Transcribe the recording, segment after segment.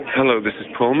Hello, this is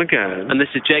Paul McGann. And this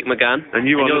is Jake McGann. And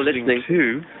you're listening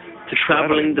to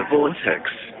Traveling the Vortex.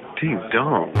 Ding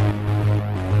dong.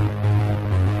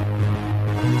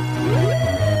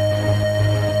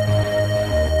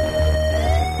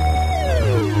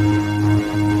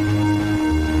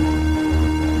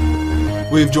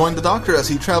 We've joined the Doctor as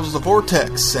he travels the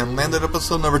vortex and landed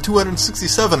episode number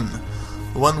 267,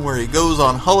 the one where he goes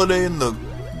on holiday in the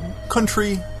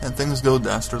country and things go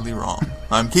dastardly wrong.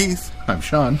 I'm Keith. I'm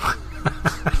Sean.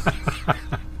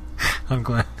 I'm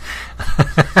glad.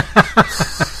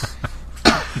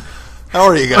 How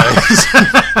are you guys?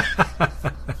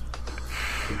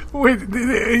 Wait,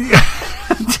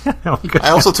 I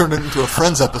also turned it into a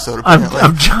Friends episode, apparently.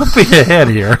 I'm jumping ahead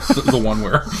here. The one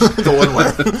where. The one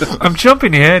where. I'm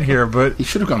jumping ahead here, but He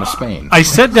should have gone to Spain. I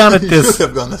sat down at this. Should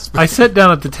have gone to Spain. I sat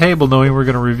down at the table knowing we were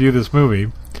going to review this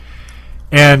movie,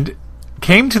 and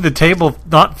came to the table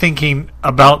not thinking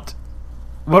about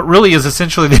what really is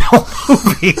essentially the whole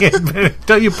movie. And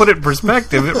until you put it in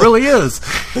perspective, it really is.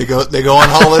 They go on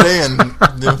holiday, and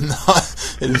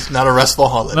it is not a restful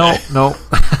holiday. No.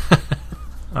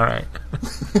 All right.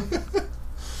 Did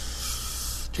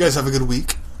you guys have a good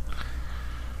week?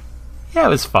 Yeah, it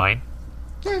was fine.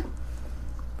 Yeah.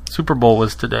 Super Bowl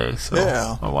was today, so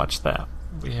Yeah. I watched that.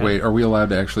 Wait, are we allowed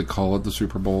to actually call it the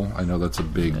Super Bowl? I know that's a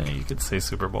big... Yeah, you could say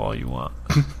Super Bowl all you want.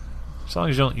 As long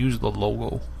as you don't use the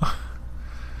logo.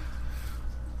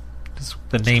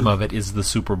 The name of it is the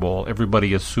Super Bowl.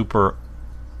 Everybody is super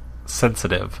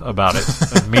sensitive about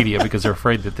it in media because they're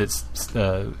afraid that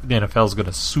the NFL is going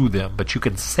to sue them. But you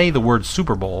can say the word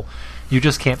Super Bowl. You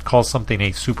just can't call something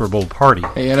a Super Bowl party.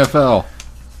 Hey, NFL,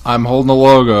 I'm holding the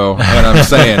logo, and I'm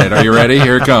saying it. Are you ready?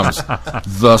 Here it comes.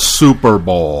 The Super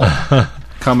Bowl.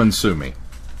 Come and sue me.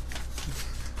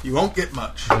 You won't get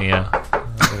much. Yeah.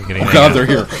 Oh, God, they're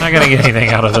here. Not going to get anything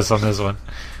out of this on this one.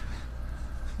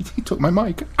 He took my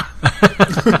mic.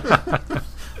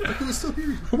 Still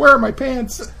here. Where are my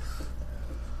pants?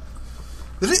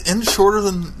 Did it end shorter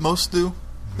than most do?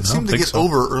 It seemed to get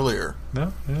over earlier.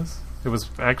 No, it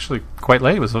was actually quite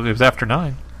late. It was after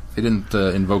 9. They didn't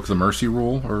invoke the mercy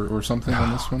rule or something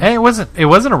on this one? Hey, it wasn't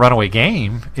a runaway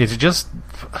game. It's just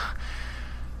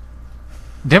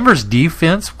Denver's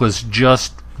defense was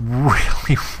just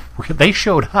really they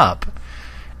showed up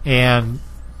and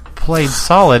played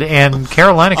solid, and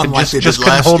Carolina just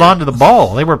couldn't hold on to the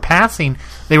ball. They were passing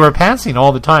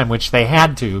all the time, which they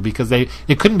had to because it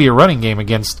couldn't be a running game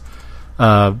against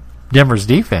Denver's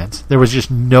defense. There was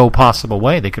just no possible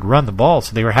way they could run the ball,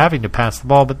 so they were having to pass the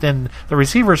ball, but then the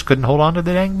receivers couldn't hold on to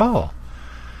the dang ball.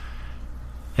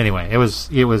 Anyway, it was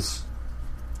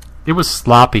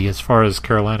sloppy as far as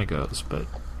Carolina goes, but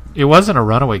it wasn't a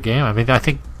runaway game. I mean, I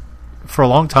think for a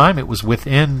long time it was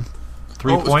within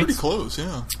 3 points. It was pretty close,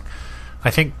 yeah. I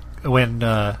think when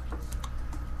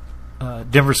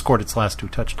Denver scored its last 2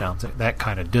 touchdowns, that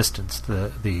kind of distanced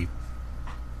the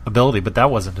ability, but that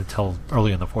wasn't until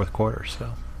early in the fourth quarter.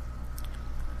 So,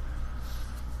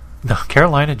 no,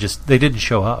 Carolina they didn't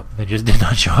show up. They just did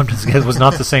not show up. It was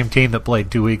not the same team that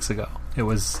played 2 weeks ago. It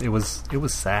was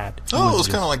sad. It was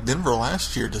kind of like Denver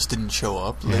last year. Just didn't show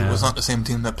up. Yeah. It was not the same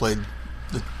team that played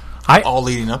all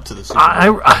leading up to the Super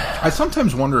Bowl. I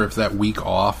sometimes wonder if that week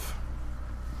off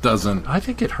doesn't. I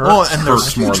think it hurts. Well, and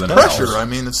there's more huge than pressure. else. I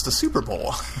mean, it's the Super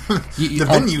Bowl. The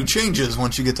venue changes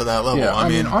once you get to that level. Yeah, I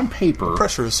mean, on paper, the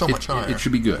pressure is so much higher. It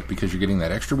should be good because you're getting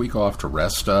that extra week off to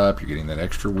rest up. You're getting that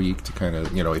extra week to kind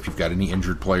of, if you've got any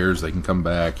injured players, they can come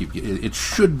back. It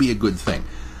should be a good thing.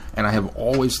 And I have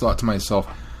always thought to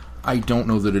myself, I don't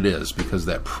know that it is because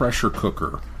that pressure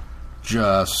cooker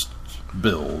just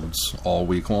builds all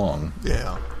week long.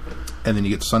 Yeah. And then you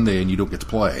get Sunday and you don't get to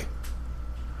play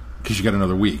because you got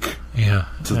another week. Yeah.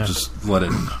 To just let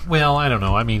it. Well, I don't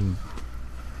know. I mean,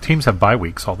 teams have bye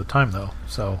weeks all the time, though.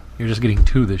 So you're just getting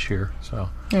 2 this year. So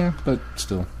Yeah, but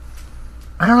still.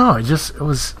 I don't know.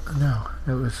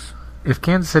 It was. If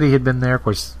Kansas City had been there, of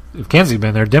course, if Kansas City had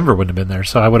been there, Denver wouldn't have been there.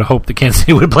 So I would have hoped that Kansas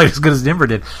City would have played as good as Denver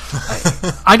did.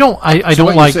 I don't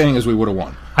what like. you're saying is we would have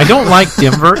won. I don't like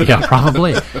Denver. Yeah,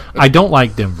 probably. I don't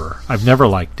like Denver. I've never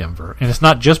liked Denver, and it's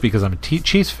not just because I'm a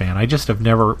Chiefs fan. I just have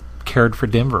never cared for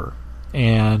Denver.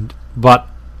 But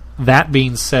that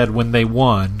being said, when they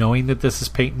won, knowing that this is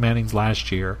Peyton Manning's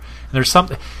last year, and there's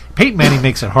something. Peyton Manning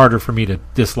makes it harder for me to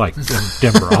dislike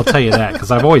Denver. I'll tell you that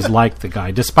because I've always liked the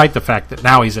guy, despite the fact that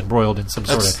now he's embroiled in some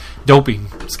sort of doping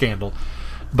scandal.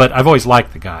 But I've always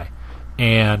liked the guy,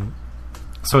 and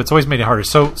so it's always made it harder.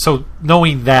 So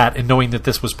knowing that and knowing that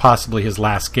this was possibly his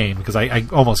last game, because I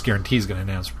almost guarantee he's going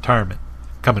to announce retirement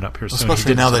coming up here soon.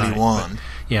 Especially now that he won.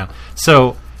 Yeah.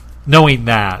 So knowing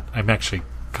that, I'm actually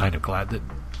kind of glad that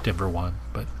Denver won.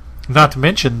 But Not to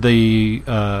mention the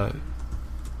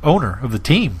owner of the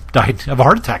team died of a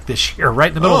heart attack this year, right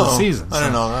in the middle of the season. I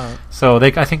didn't know that. So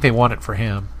I think they won it for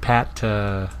him. Pat,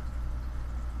 I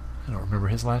don't remember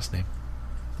his last name.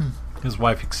 His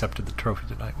wife accepted the trophy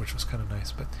tonight, which was kind of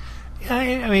nice. But yeah,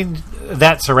 I mean,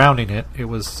 that surrounding it,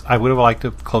 I would have liked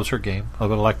a closer game. I'd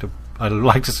like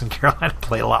to see Carolina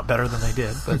play a lot better than they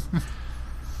did. But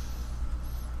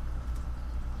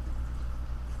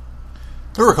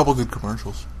there were a couple good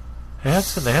commercials. They had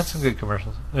some good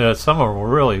commercials. Some of them were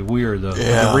really weird, though.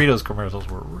 Yeah. The Doritos commercials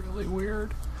were really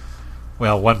weird.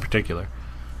 Well, one particular.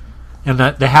 And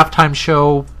the halftime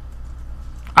show,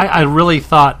 I really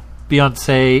thought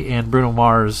Beyonce and Bruno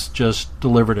Mars just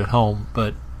delivered at home,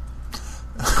 but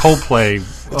Coldplay,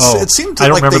 it seemed I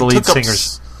don't like remember the they lead took up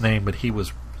singer's name, but he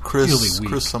was Chris really weak.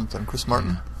 Chris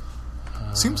Martin.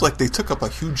 Seems like they took up a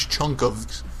huge chunk of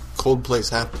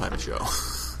Coldplay's halftime show.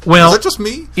 Well, is that just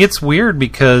me? It's weird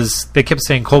because they kept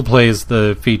saying Coldplay is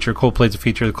the feature, Coldplay's the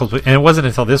feature, and it wasn't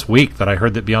until this week that I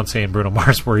heard that Beyonce and Bruno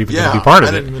Mars were even going to be part of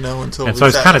it. I didn't even know until. And so I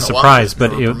was kind of surprised,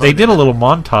 but they did a little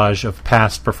montage of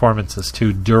past performances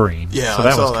too during. Yeah, so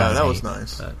that I saw was kind of that was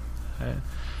nice. But,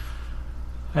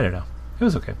 I don't know. It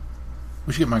was okay.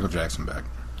 We should get Michael Jackson back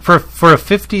for a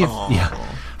 50th. Yeah,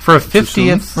 for a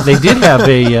 50th,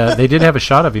 they did have a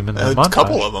shot of him in the montage. A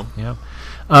couple of them. Yeah,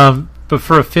 but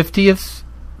for a 50th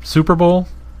Super Bowl,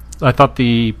 I thought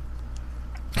the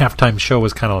halftime show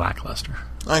was kind of lackluster.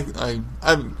 I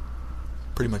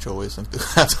pretty much always think the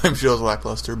halftime show is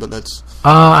lackluster, but that's.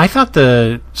 I thought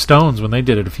the Stones, when they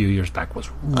did it a few years back, was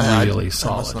really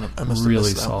solid. I must have really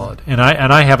missed that solid. one.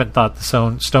 And I haven't thought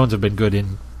the Stones have been good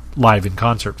live in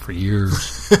concert for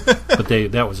years, but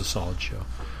that was a solid show.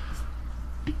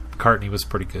 McCartney was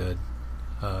pretty good.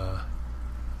 I've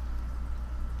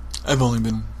only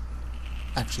been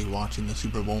actually watching the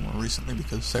Super Bowl more recently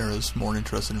because Sarah's more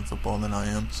interested in football than I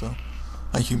am, so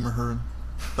I humor her and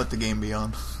let the game be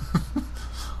on.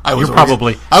 I was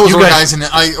organizing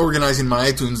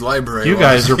my iTunes library. You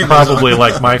guys are probably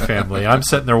like my family. I'm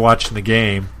sitting there watching the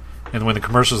game, and when the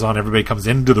commercial's on, everybody comes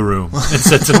into the room and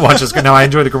sits and watches. Now, I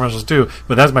enjoy the commercials too,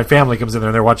 but as my family comes in there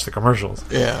and they watch the commercials.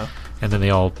 Yeah. And then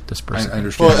they all disperse. I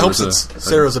understand. Well, it helps that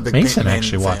Sarah's a big Mason Peyton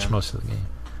actually Manning watched fan. most of the game.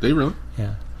 Did he really?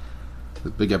 Yeah. The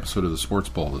big episode of the Sports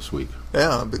Ball this week.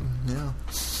 Yeah, but, yeah.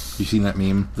 You seen that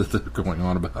meme that they're going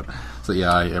on about? So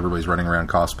yeah, everybody's running around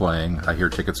cosplaying. I hear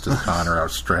tickets to the con are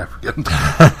extravagant.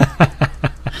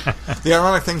 The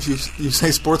ironic thing is you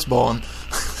say sports ball, and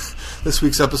this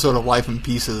week's episode of Life in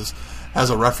Pieces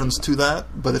has a reference to that,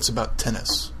 but it's about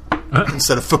tennis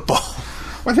instead of football.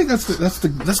 Well, I think that's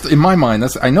the in my mind.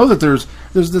 I know that there's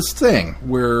this thing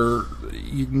where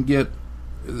you can get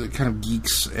the kind of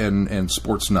geeks and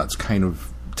sports nuts kind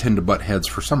of tend to butt heads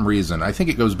for some reason. I think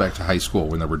it goes back to high school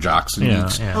when there were jocks and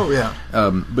geeks. Yeah. Oh, yeah.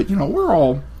 But, we're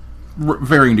all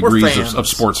varying degrees of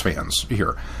sports fans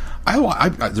here.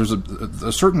 There's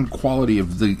a certain quality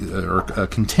of or a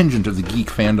contingent of the geek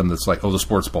fandom that's like, oh, the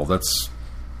sports ball, that's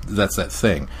that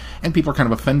thing. And people are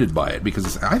kind of offended by it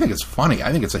because I think it's funny.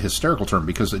 I think it's a hysterical term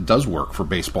because it does work for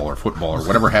baseball or football or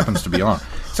whatever happens to be on.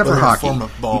 Except for hockey.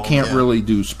 You can't really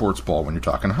do sports ball when you're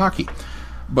talking hockey.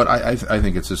 But I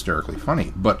think it's hysterically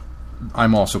funny. But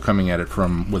I'm also coming at it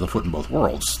with a foot in both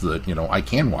worlds. That I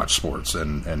can watch sports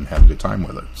and have a good time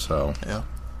with it. So yeah,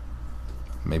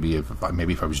 maybe if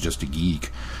I was just a geek,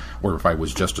 or if I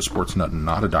was just a sports nut and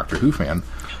not a Doctor Who fan,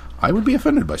 I would be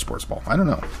offended by sports ball. I don't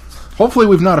know. Hopefully,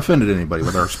 we've not offended anybody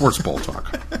with our sports ball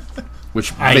talk,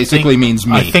 which basically means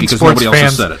me because nobody else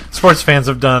has said it. Sports fans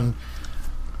have done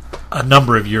a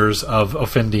number of years of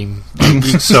offending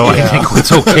geeks, so I think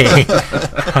it's okay.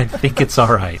 I think it's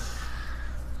all right.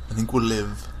 I think we'll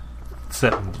live.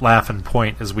 Sit and laugh and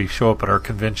point as we show up at our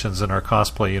conventions in our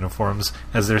cosplay uniforms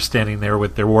as they're standing there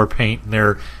with their war paint and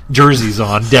their jerseys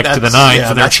on, decked to the nines,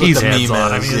 and their cheese heads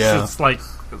on. I mean, it's like,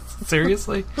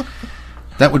 seriously?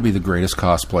 That would be the greatest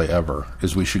cosplay ever,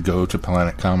 is we should go to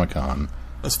Planet Comic-Con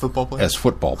as football players?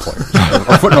 Football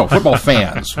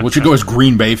fans. We should go as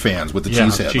Green Bay fans with the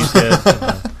cheese heads. Cheese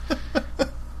heads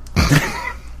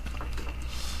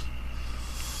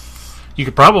you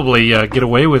could probably get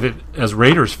away with it as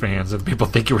Raiders fans, and people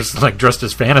think you were like dressed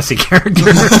as fantasy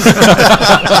characters.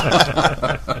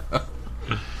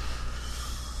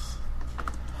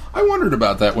 I wondered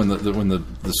about that when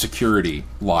the security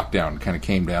lockdown kind of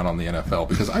came down on the NFL,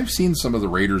 because I've seen some of the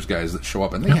Raiders guys that show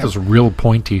up and they have those real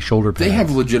pointy shoulder pads. They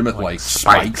have legitimate like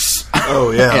spikes.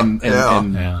 Oh yeah, and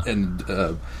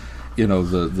the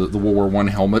World War I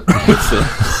helmet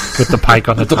with the pike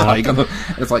on the top.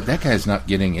 It's like that guy's not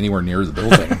getting anywhere near the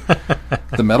building.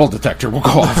 The metal detector will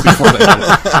go off before they.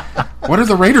 What are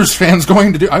the Raiders fans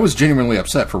going to do? I was genuinely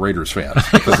upset for Raiders fans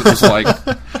because it was like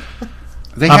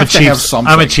they have to have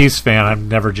something. I'm a Chiefs fan. I'm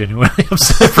never genuinely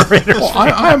upset for Raiders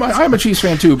fans. I'm a Chiefs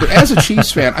fan too, but as a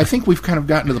Chiefs fan, I think we've kind of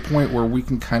gotten to the point where we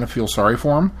can kind of feel sorry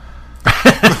for them.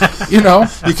 You know,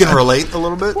 you can relate a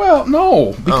little bit. Well,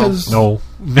 no, because no,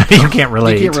 you can't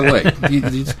relate. You can't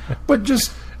relate. But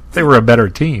just they were a better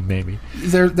team, maybe.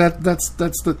 Here's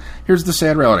the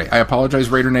sad reality. I apologize,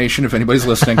 Raider Nation, if anybody's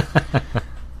listening.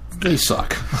 They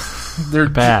suck. They're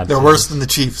bad. They're worse than the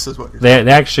Chiefs, is what you're saying.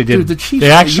 They actually did. Dude, the Chiefs. They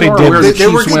actually did. The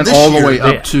Chiefs went all the way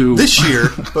up to this year,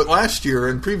 but last year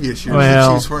and previous years,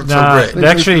 well, the Chiefs weren't so great.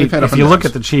 Actually, if you look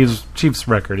at the Chiefs'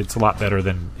 record, it's a lot better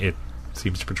than it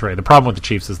seems to portray. The problem with the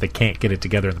Chiefs is they can't get it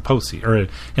together in the postseason or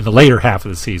in the later half of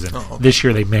the season. Oh, okay. This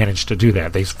year they managed to do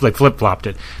that. They flip-flopped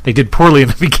it. They did poorly in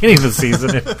the beginning of the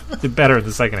season and did better in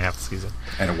the second half of the season.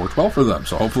 And it worked well for them,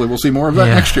 so hopefully we'll see more of that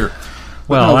next year.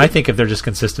 Well, I think if they're just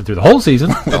consistent through the whole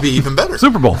season, it'd be even better.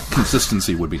 Super Bowl.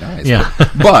 Consistency would be nice. Yeah.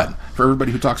 But for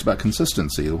everybody who talks about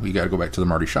consistency, we got to go back to the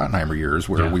Marty Schottenheimer years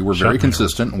where we were very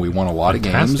consistent and we won a lot of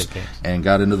games and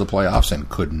got into the playoffs and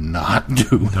could not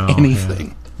do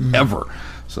anything ever.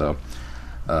 So,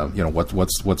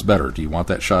 what's better? Do you want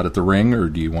that shot at the ring or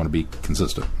do you want to be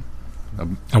consistent?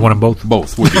 I want them both.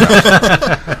 Both would be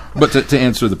nice. But to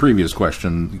answer the previous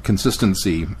question,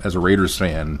 consistency as a Raiders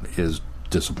fan is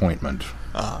disappointment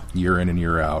year in and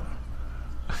year out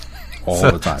all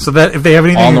the time. So that if they have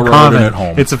anything on the in road common, and at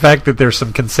home, it's the fact that there's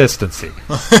some consistency.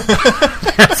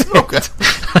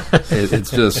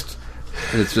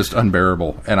 It's just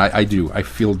unbearable, and I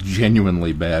feel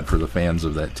genuinely bad for the fans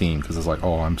of that team because it's like,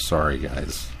 oh, I'm sorry,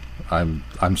 guys, I'm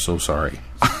so sorry,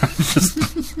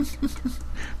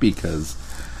 because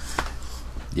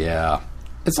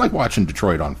it's like watching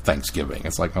Detroit on Thanksgiving.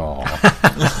 It's like, oh,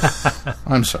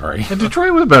 I'm sorry. And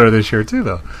Detroit was better this year too,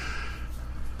 though.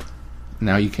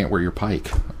 Now you can't wear your pike.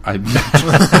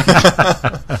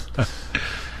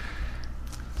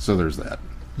 So there's that.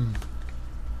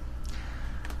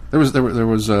 There was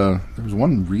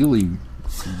one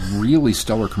really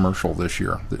stellar commercial this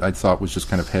year that I thought was just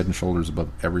kind of head and shoulders above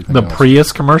everything else. The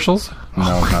Prius commercials? No,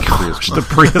 not the Prius commercials.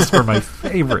 The Prius were my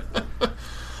favorite.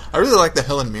 I really like the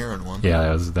Helen Mirren one.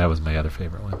 Yeah, that was my other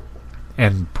favorite one.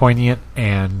 And poignant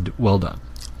and well done.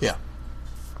 Yeah.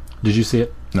 Did you see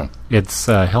it? No. It's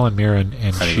Helen Mirren,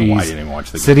 and I she's didn't even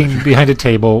watch the sitting behind a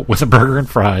table with a burger and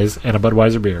fries and a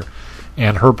Budweiser beer.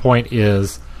 And her point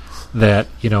is that,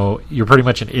 you're pretty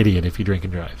much an idiot if you drink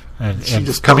and drive. And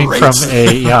just coming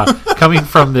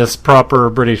from this proper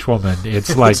British woman,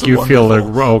 it's like you feel like,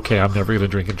 okay, I'm never going to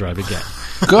drink and drive again.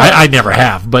 I never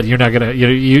have, but you're not going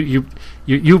to.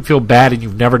 You feel bad and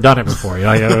you've never done it before.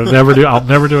 I'll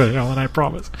never do it, Ellen, I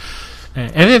promise.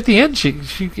 And at the end, she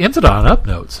ends it on an up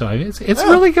note. So it's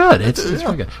really good. It's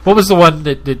really good. What was the one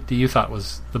that you thought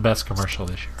was the best commercial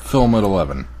this year? Film at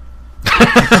 11.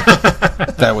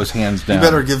 That was hands down. You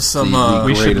better give some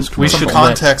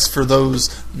context for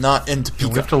those not into Pico.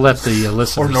 We have to let the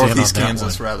listeners or Northeast in on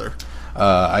Kansas, that one. rather.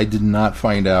 I did not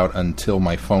find out until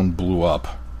my phone blew up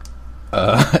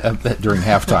during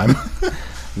halftime.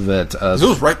 That it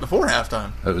was right before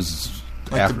halftime. It was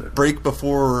like after the break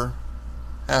before.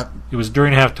 It was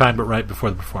during halftime, but right before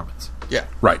the performance. Yeah,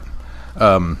 right.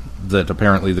 That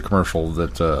apparently the commercial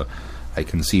that I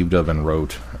conceived of and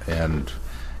wrote and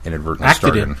inadvertently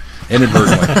acted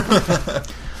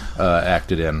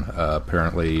in.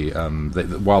 Apparently,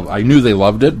 while I knew they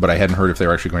loved it, but I hadn't heard if they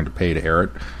were actually going to pay to air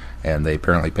it, and they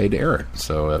apparently paid to air it.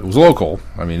 So it was local.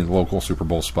 I mean, a local Super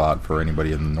Bowl spot for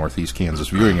anybody in the Northeast Kansas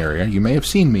viewing area. You may have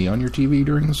seen me on your TV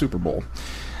during the Super Bowl,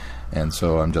 and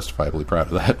so I'm justifiably proud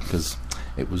of that because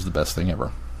it was the best thing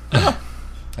ever.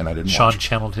 And I didn't. Sean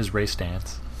channeled his race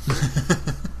dance.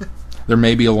 There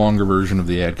may be a longer version of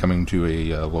the ad coming to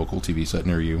a local TV set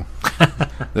near you.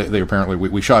 They apparently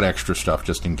we shot extra stuff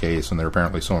just in case, and they're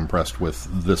apparently so impressed with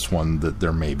this one that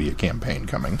there may be a campaign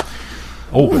coming.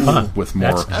 With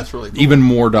more, that's really cool. Even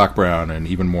more Doc Brown and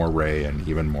even more Ray and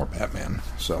even more Batman.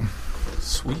 So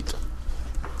sweet.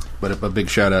 But a big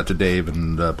shout out to Dave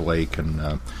and Blake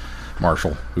and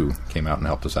Marshall who came out and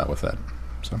helped us out with that.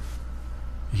 So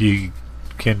you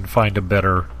can find a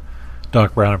better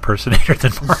Doc Brown impersonator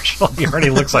than Marshall. He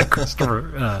already looks like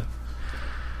Christopher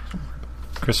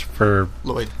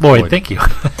Lloyd. Thank you.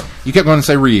 You kept going to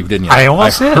say Reeve, didn't you? I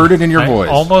almost did. Heard it in your voice.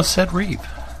 I almost said Reeve.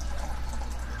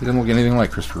 He doesn't look anything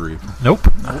like Christopher Reeve. Nope.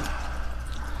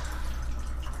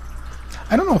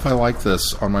 I don't know if I like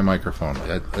this on my microphone.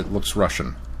 It looks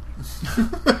Russian.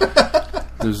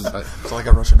 It's like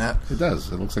a Russian hat. It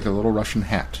does. It looks like a little Russian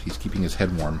hat. He's keeping his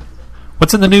head warm.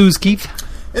 What's in the news, Keith?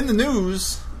 In the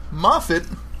news, Moffat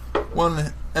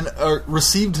won and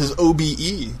received his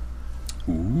OBE.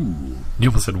 Ooh. You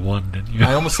almost said one, didn't you?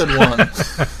 I almost said one.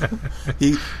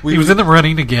 He was in the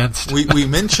running against. We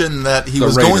mentioned that he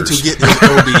was Raiders. going to get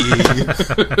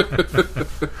his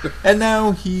OBE, and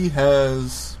now he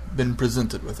has been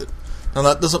presented with it. Now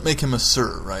that doesn't make him a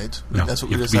sir, right? No, That's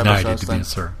what you we have to be established knighted last to time. be a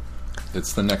sir.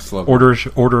 It's the next level.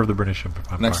 Order of the British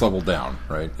Empire. Next level down,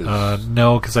 right?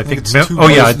 No, because I think it's two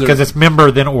because it's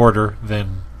member, then order,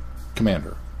 then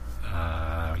Commander.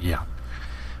 yeah.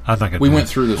 I'm not going. We went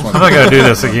through this one. I'm not going to do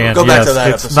this again. Go back to Yes,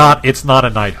 that it's episode. It's not a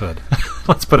knighthood.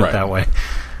 Let's put it Right. that way.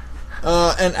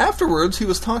 And afterwards, he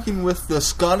was talking with the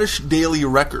Scottish Daily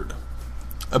Record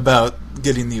about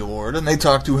getting the award, and they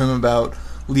talked to him about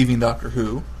leaving Doctor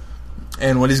Who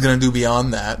and what he's going to do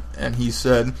beyond that. And he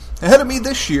said, ahead of me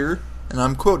this year, and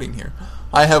I'm quoting here,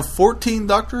 I have 14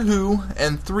 Doctor Who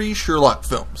and 3 Sherlock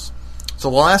films.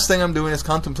 So the last thing I'm doing is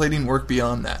contemplating work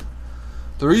beyond that.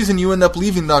 The reason you end up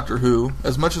leaving Doctor Who,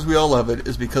 as much as we all love it,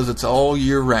 is because it's all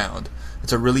year round.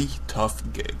 It's a really tough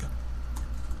gig.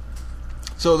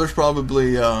 So there's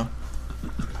probably you've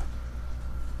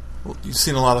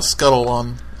seen a lot of scuttle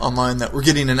online that we're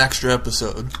getting an extra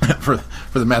episode. for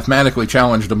the mathematically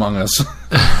challenged among us,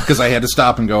 because I had to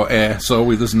stop and go, so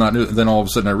this is not new. Then all of a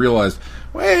sudden I realized,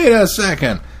 wait a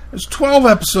second, there's 12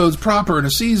 episodes proper in a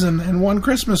season and 1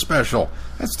 Christmas special.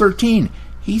 That's 13.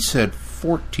 He said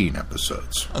 14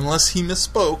 episodes. Unless he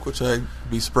misspoke, which I'd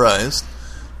be surprised.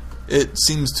 It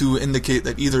seems to indicate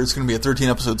that either it's going to be a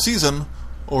 13-episode season,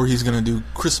 or he's going to do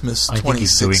Christmas 2016. I think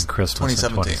he's doing Christmas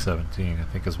 2017. in 2017.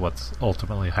 I think is what's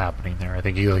ultimately happening there. I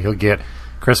think he'll get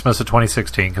Christmas of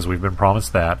 2016 because we've been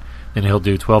promised that. Then he'll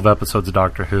do 12 episodes of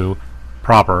Doctor Who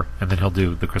proper, and then he'll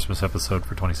do the Christmas episode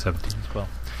for 2017 as well.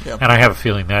 Yeah. And I have a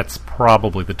feeling that's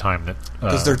probably the time that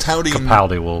Because they're touting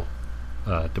Capaldi will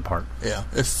depart. Yeah,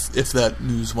 if that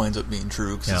news winds up being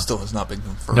true, because it still has not been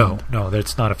confirmed. No,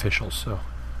 that's not official, so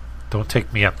don't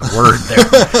take me at the word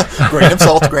there. Grain of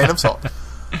salt, grain of salt.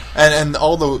 And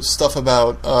all the stuff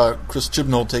about Chris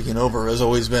Chibnall taking over has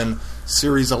always been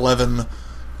Series 11,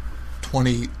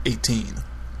 2018.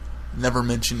 Never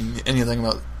mentioning anything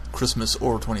about Christmas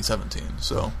or 2017.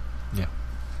 So, yeah.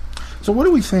 So what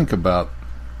do we think about?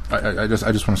 I just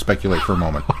want to speculate for a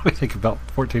moment. What do we think about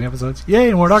 14 episodes?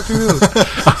 Yay, more Doctor Who.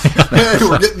 hey,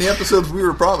 we're getting the episodes we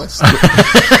were promised.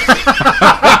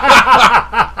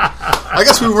 I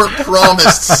guess we weren't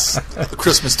promised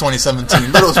Christmas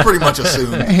 2017, but it was pretty much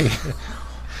assumed. Hey,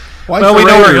 well, we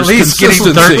know we're at least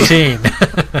getting 13.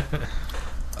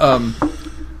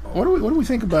 What do we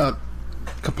think about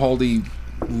Capaldi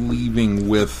leaving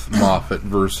with Moffat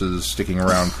versus sticking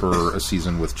around for a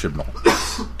season with Chibnall?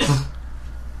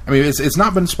 I mean, it's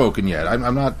not been spoken yet.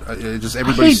 I'm not. Just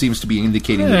everybody seems to be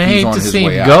indicating that he's on his way out.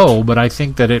 I hate to see him go, but I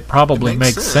think that it probably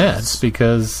makes makes sense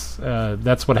sense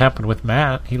that's what happened with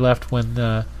Matt. He left when.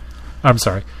 I'm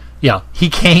sorry. Yeah, he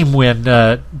came when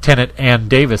Tennant and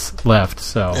Davis left.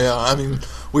 So Yeah, I mean,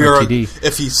 we are. RTD.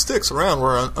 If he sticks around,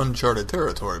 we're on uncharted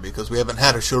territory because we haven't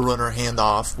had a showrunner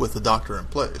handoff with the Doctor in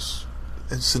place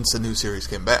since the new series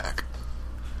came back.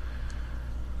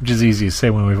 which is easy to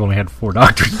say when we've only had 4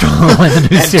 Doctors total in the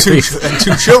new series. And two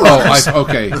showrunners.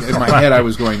 Okay. In my head, I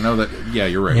was going, no, yeah,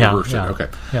 you're right. Yeah, Reverse it. yeah, Okay.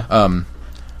 yeah.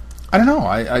 I don't know.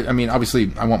 I mean,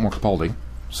 obviously, I want more Capaldi.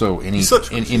 So any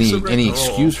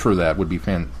excuse for that would be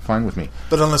fine with me.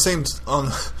 But on the same on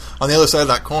the other side of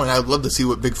that coin, I'd love to see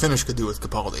what Big Finish could do with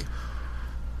Capaldi.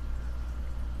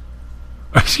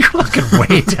 You're looking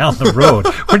way down the road.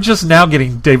 We're just now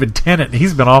getting David Tennant.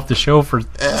 He's been off the show for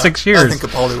 6 years. I think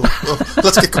Capaldi will.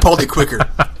 Let's get Capaldi quicker.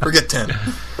 Forget 10.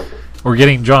 We're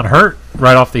getting John Hurt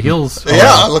right off the heels.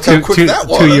 Yeah, look how quick that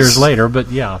was. 2 years later,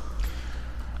 but yeah.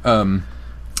 I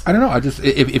don't know. I just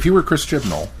if you were Chris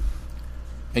Chibnall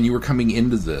and you were coming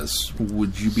into this,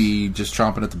 would you be just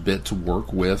chomping at the bit to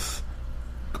work with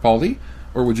Capaldi,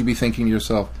 or would you be thinking to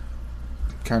yourself,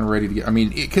 kind of ready to get? I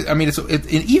mean,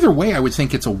 in either way, I would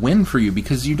think it's a win for you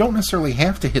because you don't necessarily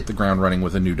have to hit the ground running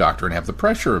with a new Doctor and have the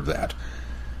pressure of that.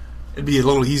 It'd be a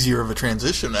little easier of a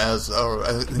transition as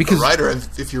a writer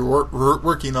if you're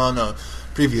working on a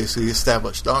previously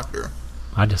established Doctor.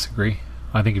 I disagree.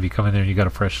 I think if you come in there and you got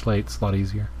a fresh slate, it's a lot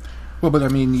easier. Well, but I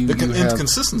mean, The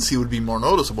inconsistency would be more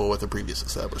noticeable with a previous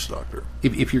established Doctor.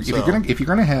 if you're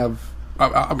gonna have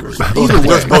either way.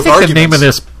 There's both I think the name of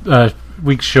arguments. this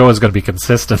week's show is going to be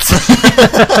consistency.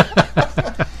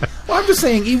 Well, I'm just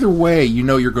saying, either way,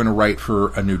 you're going to write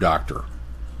for a new Doctor,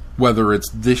 whether it's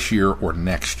this year or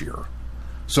next year.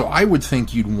 So I would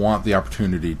think you'd want the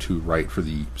opportunity to write for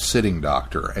the sitting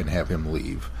Doctor and have him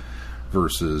leave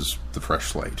versus the fresh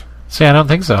slate. See, I don't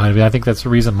think so. I mean, I think that's the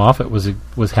reason Moffat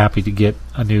was happy to get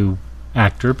a new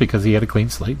actor because he had a clean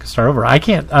slate to start over. I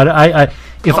can't.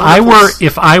 If I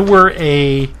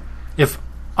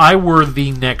were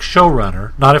the next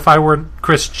showrunner, not if I were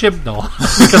Chris Chibnall,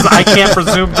 because I can't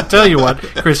presume to tell you what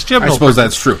Chris Chibnall. I suppose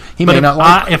that's true. He but may not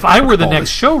like. If I were the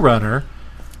next showrunner,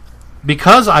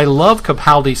 because I love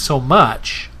Capaldi so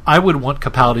much, I would want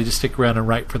Capaldi to stick around and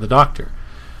write for the Doctor.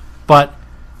 But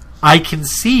I can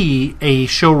see a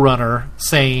showrunner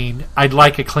saying, I'd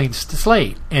like a clean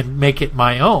slate and make it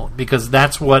my own, because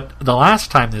that's what, the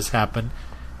last time this happened,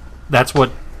 that's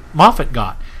what Moffat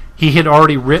got. He had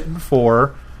already written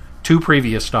for two.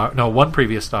 He got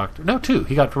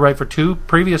to write for two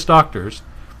previous Doctors.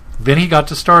 Then he got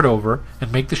to start over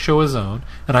and make the show his own.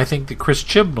 And I think that Chris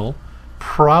Chibnall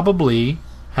probably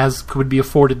could be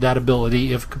afforded that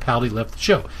ability if Capaldi left the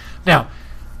show. Now,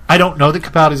 I don't know that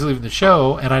Capaldi's leaving the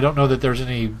show, and I don't know that there's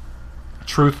any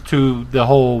truth to the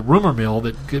whole rumor mill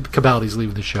that Capaldi's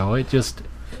leaving the show.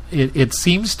 It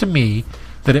seems to me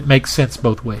that it makes sense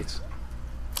both ways.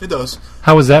 It does.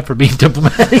 How is that for being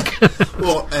diplomatic?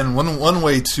 Well, and one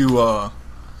way to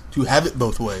have it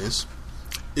both ways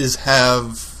is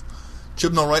have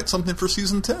Chibnall write something for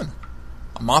season 10.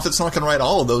 Moffat's not going to write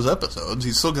all of those episodes.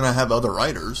 He's still going to have other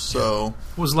writers. So,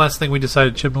 what was the last thing we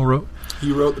decided Chibnall wrote?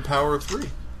 He wrote The Power of Three.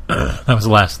 That was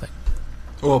the last thing.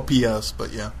 Well, P.S.,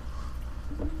 but yeah.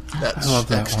 That's I love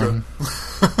that extra. one.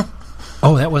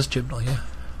 Oh, that was Chibnall, yeah.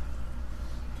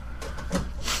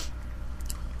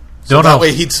 So that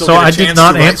way he'd still so get a I chance did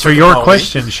not to write answer for your Capaldi.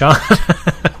 question, Sean.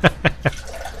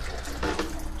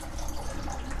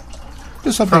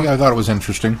 Just something I thought was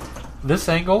interesting. This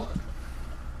angle?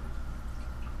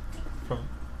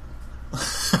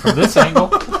 From this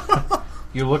angle?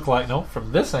 You look like... No,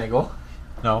 from this angle.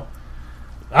 No.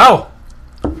 Oh!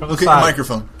 From the Look at side. your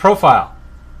microphone. Profile.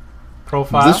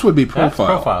 This would be profile.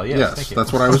 That's profile, yes. Thank you.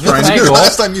 That's what I was This trying to angle- do.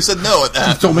 Last time you said no at You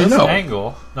that. told me This no.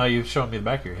 angle... No, you've shown me the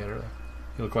back of your head earlier.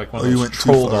 You look like one of you those went too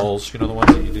troll far. dolls. You know, the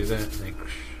ones that you do that. And they,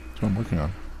 That's what I'm working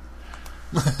on.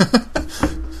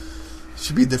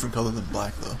 Should be a different color than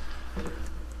black, though.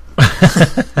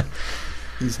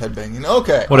 He's headbanging.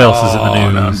 Okay. what else is in the Now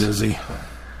I'm news? dizzy.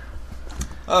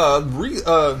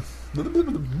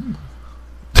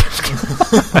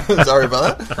 Sorry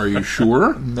about that. Are you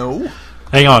sure? No.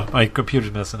 Hang on, my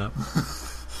computer's messing up.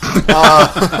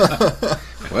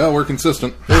 Well, we're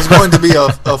consistent. There's going to be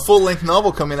a full-length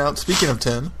novel coming out, speaking of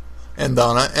 10, and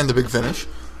Donna, and The Big Finish,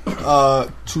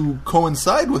 to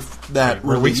coincide with that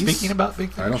Were we release. speaking about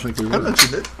Big Finish? I don't think we I were.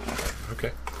 mentioned it.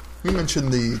 Okay. We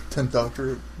mentioned the 10th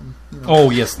Doctor, Oh,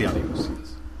 yes, the audios.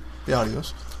 Yes. the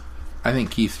audios. I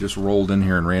think Keith just rolled in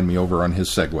here and ran me over on his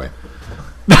Segway.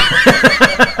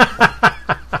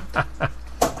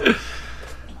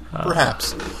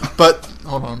 Perhaps. But,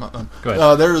 hold on, I'm not done. Go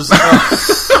ahead.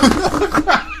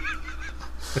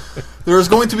 There's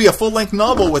going to be a full-length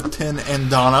novel with Tin and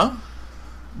Donna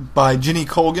by Ginny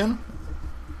Colgan.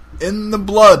 In the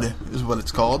Blood is what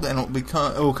it's called, and it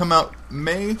will come out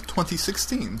May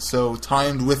 2016, so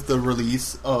timed with the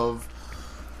release of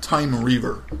Time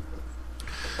Reaver.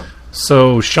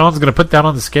 So Sean's going to put that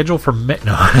on the schedule for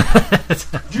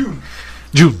June.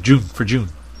 June.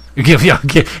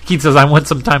 Keith says I want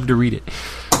some time to read it.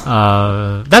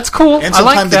 That's cool. And I some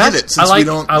like time to that. get it, since I like we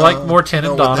don't, I like more Tin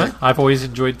know and what Donna. I've always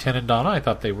enjoyed Tin and Donna. I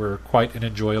thought they were quite an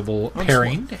enjoyable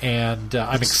pairing, and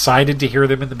I'm excited to hear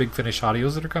them in the Big Finish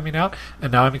audios that are coming out.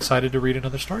 And now I'm excited to read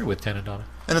another story with Tin and Donna.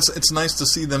 And it's nice to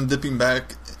see them dipping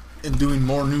back and doing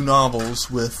more new novels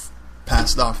with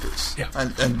past Doctors. Yeah.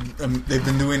 And they've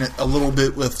been doing it a little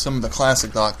bit with some of the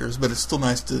classic Doctors, but it's still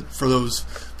nice for those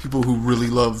people who really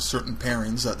love certain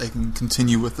pairings that they can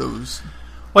continue with those.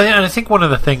 Well, and I think one of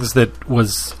the things that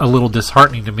was a little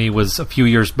disheartening to me was a few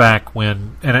years back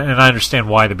when, and I understand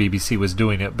why the BBC was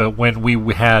doing it, but when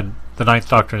we had the 9th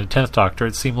Doctor and the 10th Doctor,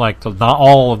 it seemed like not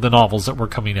all of the novels that were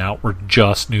coming out were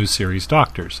just new series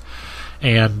Doctors.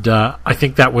 And I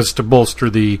think that was to bolster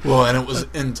the... Well, and it was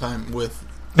in time with...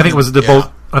 I think it was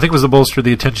to bolster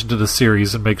the attention to the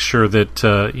series and make sure that,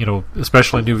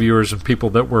 especially new viewers and people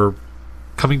that were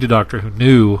coming to Doctor Who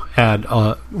new had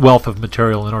a wealth of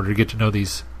material in order to get to know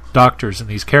these Doctors and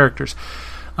these characters.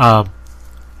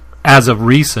 As of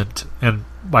recent, and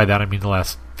by that I mean the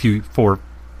last 3-4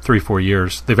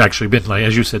 years, they've actually been, like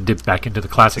as you said, dipped back into the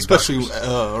classic Especially Doctors.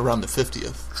 around the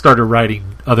 50th. Started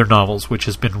writing other novels, which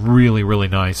has been really, really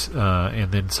nice.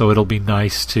 And then so it'll be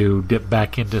nice to dip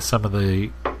back into some of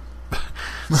the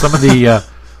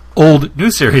old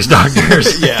new series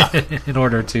Doctors in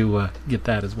order to get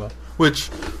that as well. Which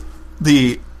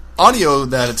the audio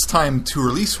that it's time to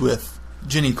release with,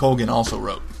 Ginny Colgan also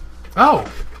wrote. Oh,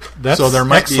 that's so there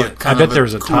might excellent. be a kind I bet of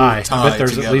there's a cool tie. I bet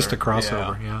there's together. at least a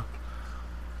crossover. Yeah.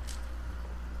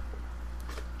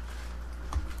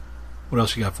 What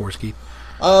else you got for us, Keith?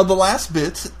 The last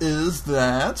bit is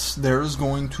that there's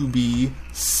going to be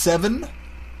 7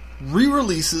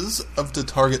 re-releases of the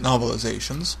Target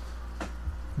novelizations,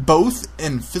 both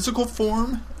in physical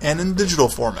form and in digital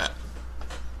format.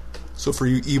 So for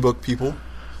you ebook people,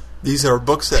 these are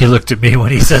books that... He looked at me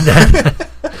when he said that.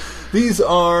 These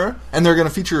are... And they're going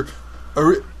to feature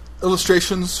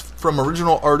illustrations from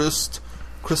original artist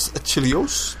Chris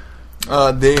Achilleos.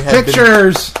 They have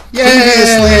Pictures! been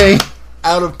previously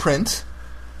out of print.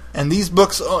 And these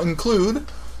books include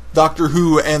Doctor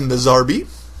Who and the Zarbi,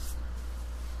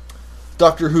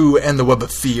 Doctor Who and the Web of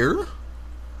Fear,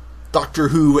 Doctor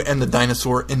Who and the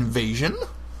Dinosaur Invasion,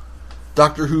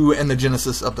 Doctor Who and the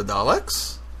Genesis of the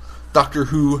Daleks, Doctor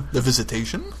Who The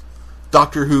Visitation,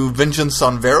 Doctor Who Vengeance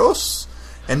on Varos,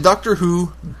 and Doctor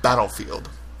Who Battlefield.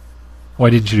 Why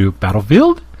didn't you do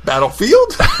Battlefield?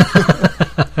 Battlefield?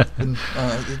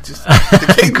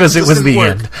 Because it was the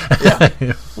work. end. Yeah.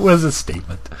 It was a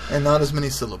statement. And not as many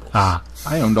syllables. Ah.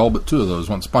 I owned all but 2 of those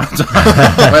once upon a time.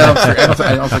 Well,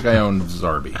 I don't think I owned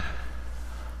Zarbi.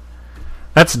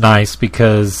 That's nice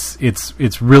because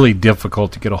it's really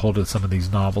difficult to get a hold of some of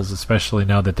these novels, especially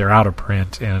now that they're out of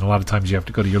print. And a lot of times you have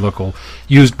to go to your local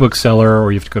used bookseller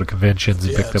or you have to go to conventions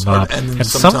and pick them up. And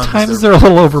sometimes they're a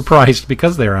little overpriced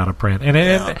because they're out of print. And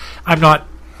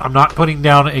I'm not putting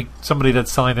down somebody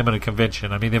that's selling them at a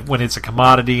convention. I mean, when it's a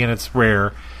commodity and it's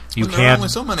rare, you can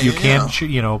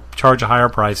charge a higher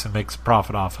price and make some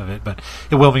profit off of it. But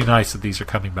it will be nice that these are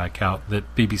coming back out,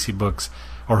 that BBC Books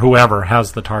or whoever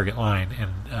has the Target line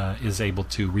and is able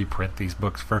to reprint these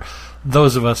books for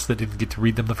those of us that didn't get to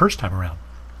read them the first time around.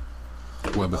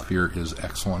 Web of Fear is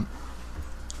excellent.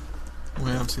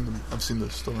 Well, I've seen the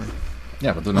story.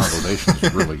 Yeah, but the novelization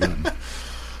is really good.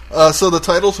 So the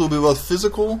titles will be both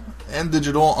physical and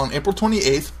digital on April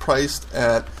 28th, priced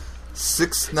at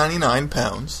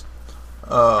 £6.99.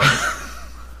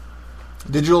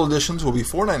 Digital editions will be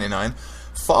 $4.99.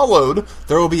 Followed,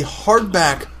 there will be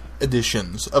hardback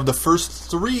editions of the first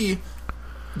 3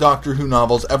 Doctor Who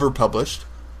novels ever published: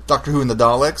 Doctor Who and the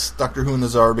Daleks, Doctor Who and the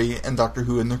Zarbi, and Doctor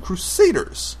Who and the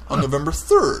Crusaders on November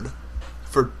 3rd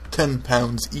for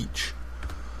 £10 each.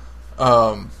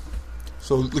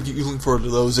 So looking forward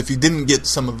to those. If you didn't get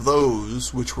some of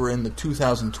those, which were in the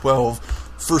 2012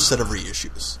 first set of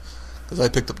reissues, because I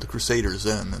picked up the Crusaders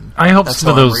then, and I hope that's some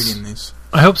of how I'm those. reading these.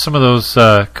 I hope some of those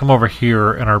come over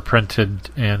here and are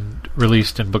printed and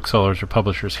released in booksellers or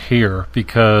publishers here,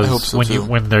 because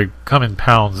when they come in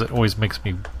pounds, it always makes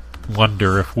me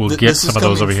wonder if we'll get some of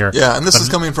those over here. Yeah, and this is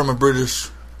coming from a British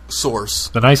source.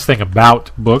 The nice thing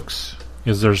about books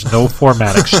is there's no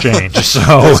format exchange,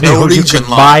 so you can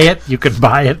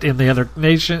buy it in the other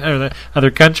nation or the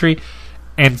other country,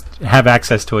 and have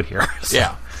access to it here. So.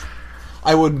 Yeah,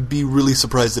 I would be really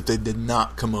surprised if they did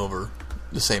not come over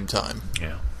the same time.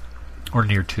 Yeah, or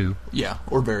near to. Yeah,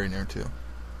 or very near to.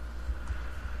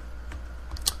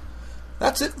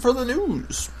 That's it for the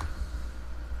news.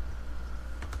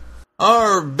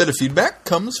 Our bit of feedback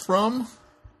comes from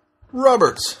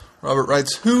Robert. Robert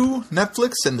writes, Who,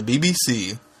 Netflix, and the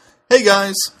BBC. Hey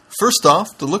guys, first off,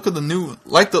 I like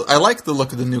the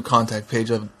look of the new contact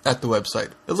page at the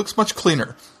website. It looks much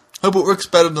cleaner. Hope it works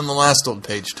better than the last old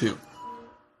page too.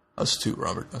 Us too,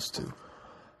 Robert. Us too.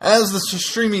 As to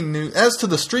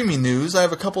the streaming news, I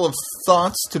have a couple of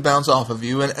thoughts to bounce off of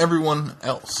you and everyone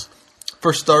else.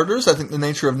 For starters, I think the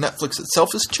nature of Netflix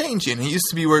itself is changing. It used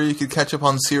to be where you could catch up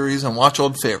on series and watch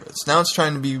old favorites. Now it's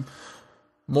trying to be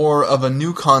more of a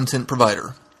new content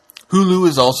provider. Hulu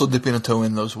is also dipping a toe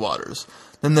in those waters.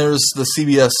 Then there's the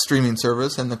CBS streaming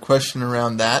service and the question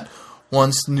around that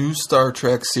once new Star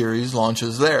Trek series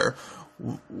launches there.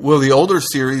 Will the older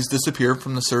series disappear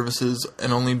from the services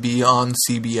and only be on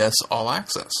CBS All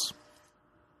Access?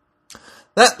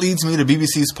 That leads me to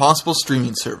BBC's possible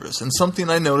streaming service, and something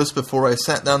I noticed before I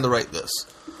sat down to write this.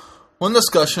 One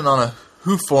discussion on a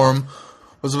Who forum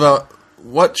was about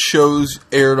what shows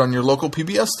aired on your local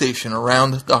PBS station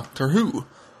around Doctor Who.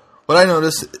 What I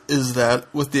noticed is that,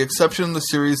 with the exception of the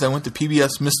series I went to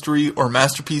PBS Mystery or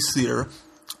Masterpiece Theater,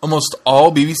 almost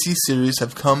all BBC series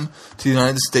have come to the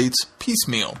United States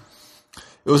piecemeal.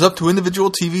 It was up to individual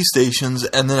TV stations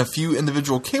and then a few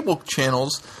individual cable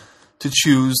channels to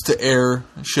choose to air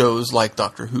shows like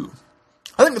Doctor Who.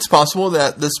 I think it's possible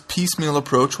that this piecemeal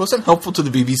approach wasn't helpful to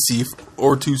the BBC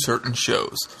or to certain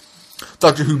shows.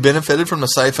 Doctor Who benefited from the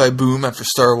sci-fi boom after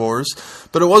Star Wars,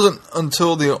 but it wasn't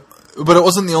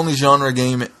the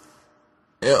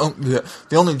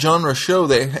only genre show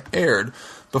they aired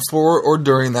before or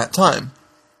during that time.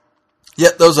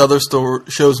 Yet those other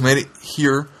shows made it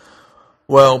here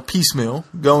Well, piecemeal,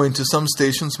 going to some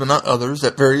stations but not others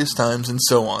at various times, and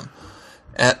so on.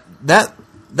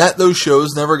 Those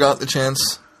shows never got the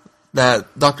chance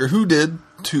that Doctor Who did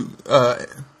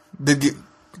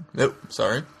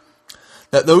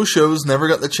that those shows never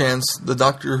got the chance the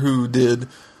Doctor Who did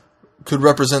could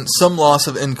represent some loss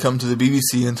of income to the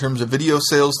BBC in terms of video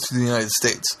sales to the United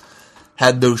States,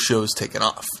 had those shows taken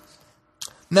off.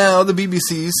 Now, the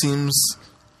BBC seems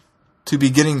to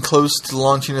be getting close to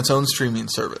launching its own streaming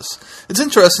service. It's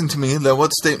interesting to me that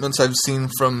what statements I've seen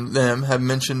from them have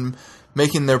mentioned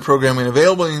making their programming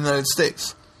available in the United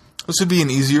States. This would be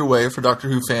an easier way for Doctor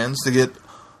Who fans to get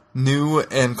new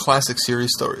and classic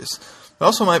series stories. It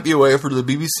also might be a way for the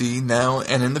BBC now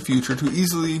and in the future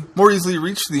to more easily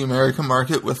reach the American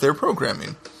market with their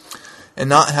programming, and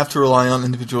not have to rely on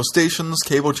individual stations,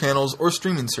 cable channels, or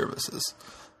streaming services.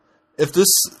 If this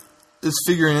is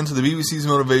figuring into the BBC's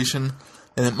motivation,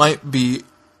 then it might be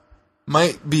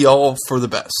all for the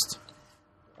best.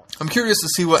 I'm curious to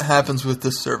see what happens with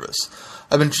this service.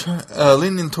 I've been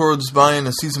leaning towards buying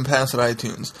a season pass at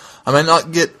iTunes. I might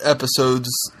not get episodes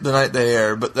the night they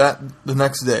air, but the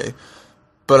next day.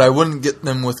 But I wouldn't get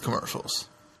them with commercials.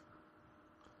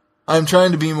 I'm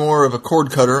trying to be more of a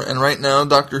cord cutter, and right now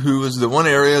Doctor Who is the one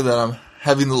area that I'm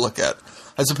having to look at.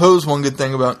 I suppose one good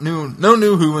thing about no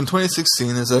New Who in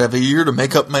 2016 is that I have a year to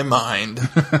make up my mind.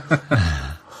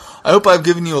 I hope I've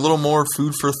given you a little more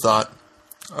food for thought.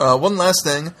 One last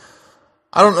thing.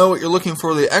 I don't know what you're looking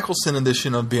for the Eccleston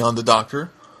edition of Beyond the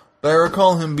Doctor, but I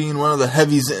recall him being one of the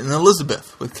heavies in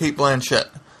Elizabeth with Cate Blanchett.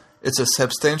 It's a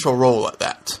substantial role at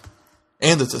that.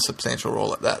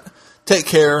 Take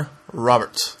care,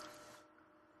 Robert.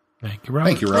 Thank you, Robert.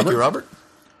 Thank you, Robert.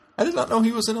 I did not know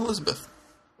he was in Elizabeth.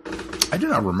 I do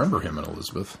not remember him in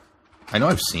Elizabeth. I know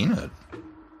I've seen it.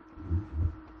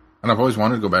 And I've always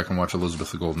wanted to go back and watch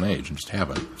Elizabeth the Golden Age and just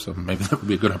haven't. So maybe that would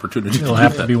be a good opportunity to do that. It'll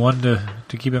have to be one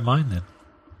to keep in mind then.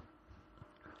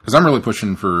 Because I'm really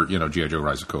pushing for, G.I. Joe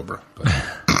Rise of Cobra. But.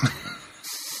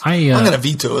 I'm going to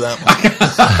veto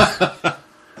that one.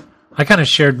 I kind of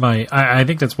shared I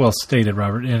think that's well stated,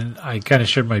 Robert, and I kind of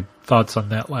shared my thoughts on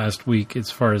that last week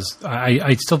as far as,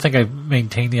 I still think I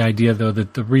maintain the idea, though,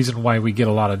 that the reason why we get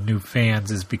a lot of new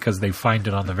fans is because they find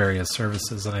it on the various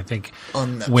services, and I think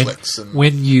on Netflix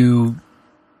when you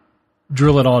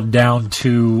drill it all down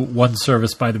to one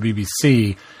service by the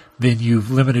BBC, then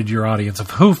you've limited your audience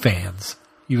of Who fans.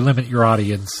 You limit your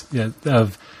audience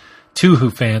of to Who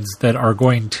fans that are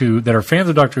fans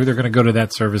of Doctor Who. They're going to go to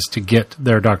that service to get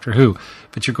their Doctor Who,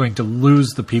 but you're going to lose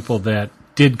the people that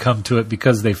did come to it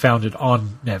because they found it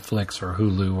on Netflix or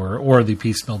Hulu or the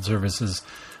piecemeal services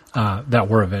that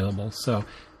were available. So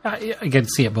I can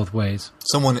see it both ways.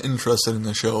 Someone interested in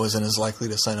the show isn't as likely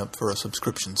to sign up for a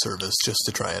subscription service just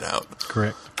to try it out.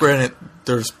 Correct. Granted,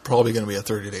 there's probably going to be a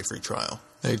 30-day free trial.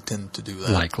 They tend to do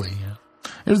that. Likely, yeah.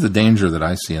 Here's the danger that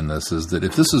I see in this is that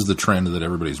if this is the trend that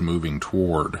everybody's moving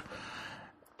toward,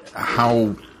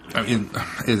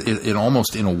 it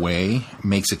almost in a way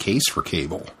makes a case for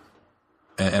cable.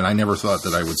 And I never thought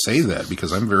that I would say that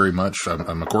because I'm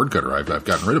a cord cutter. I've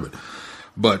gotten rid of it.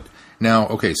 But now,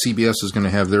 okay, CBS is going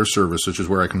to have their service, which is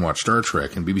where I can watch Star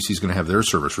Trek, and BBC is going to have their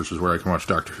service, which is where I can watch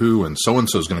Doctor Who, and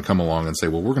so-and-so is going to come along and say,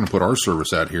 well, we're going to put our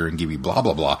service out here and give you blah,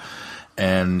 blah, blah.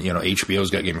 And,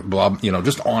 HBO's got game, blah,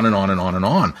 just on and on and on and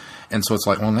on. And so it's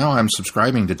like, well, now I'm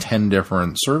subscribing to 10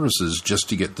 different services just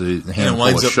to get the handful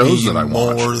of shows that I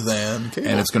watch. More than cable.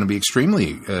 And it's going to be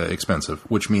extremely expensive,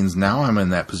 which means now I'm in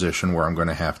that position where I'm going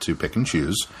to have to pick and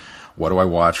choose. What do I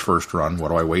watch first run? What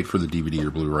do I wait for the DVD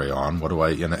or Blu-ray on? What do I,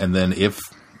 and then if,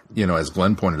 as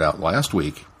Glenn pointed out last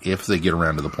week, if they get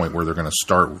around to the point where they're going to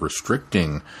start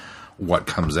restricting what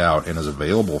comes out and is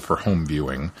available for home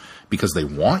viewing because they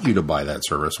want you to buy that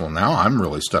service, well, now I'm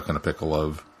really stuck in a pickle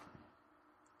of,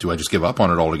 do I just give up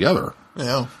on it altogether?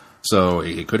 Yeah. So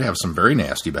it could have some very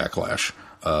nasty backlash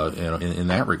in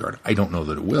that regard. I don't know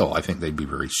that it will. I think they'd be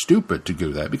very stupid to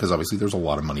do that because obviously there's a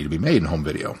lot of money to be made in home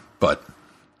video. But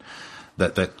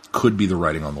that could be the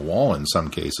writing on the wall in some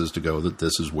cases to go that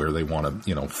this is where they want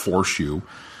to, force you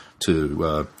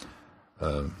to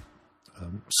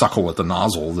suckle at the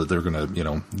nozzle that they're going to,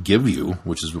 give you,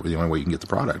 which is the only way you can get the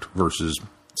product, versus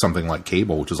something like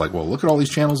cable, which is like, well, look at all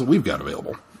these channels that we've got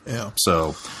available. Yeah.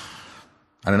 So,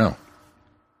 I don't know.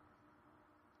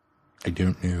 I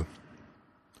don't know.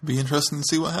 Be interesting to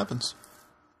see what happens.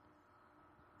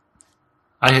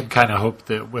 I had kind of hoped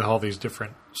that with all these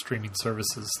different streaming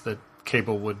services that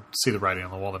cable would see the writing on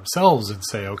the wall themselves and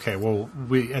say, okay, well,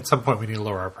 at some point we need to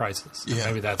lower our prices. Yeah,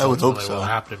 maybe that's I would hope what so. will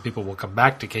happen. People will come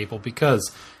back to cable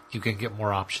because you can get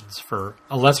more options for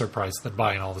a lesser price than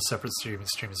buying all the separate streaming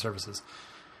services.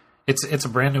 it's a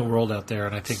brand new world out there,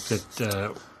 and I think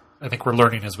that we're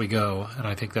learning as we go, and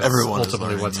I think that's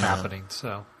ultimately what's happening.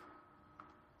 So,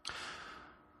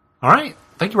 all right,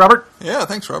 thank you, Robert. Yeah,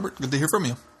 thanks, Robert. Good to hear from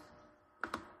you.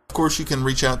 Of course, you can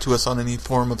reach out to us on any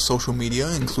form of social media,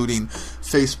 including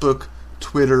Facebook,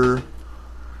 Twitter,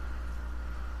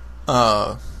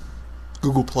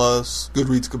 Google+,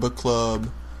 Goodreads Book Club,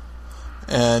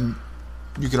 and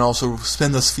you can also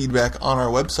send us feedback on our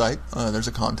website. There's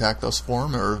a contact us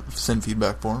form or send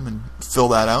feedback form, and fill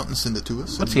that out and send it to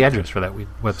us. What's the address for that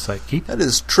website, Keith? That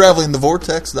is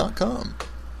travelingthevortex.com.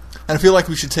 And I feel like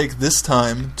we should take this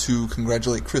time to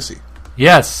congratulate Chrissy.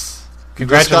 Yes.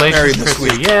 Congratulations, married this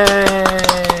Chrissy. week. Yay!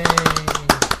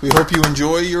 We hope you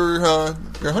enjoy your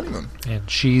honeymoon. And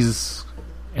she's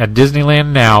at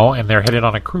Disneyland now, and they're headed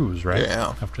on a cruise, right?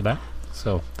 Yeah. After that.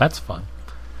 So that's fun.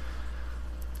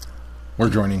 We're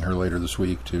joining her later this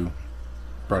week to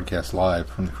broadcast live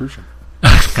from the cruise ship.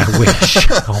 I wish.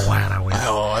 Oh, wow, I wish.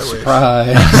 Oh, I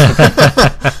Surprise!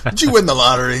 wish. Did you win the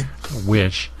lottery?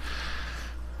 Wish.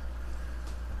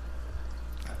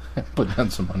 Put down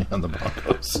some money on the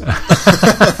Broncos.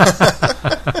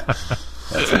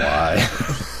 That's a lie.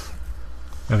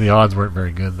 And the odds weren't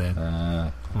very good then.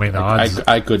 I mean, the odds,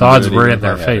 the odds were in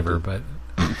their favor, but...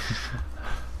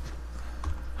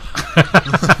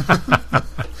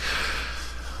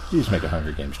 You just make a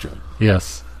Hunger Games joke.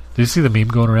 Yes. Did you see the meme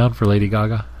going around for Lady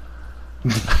Gaga?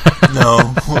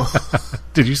 No.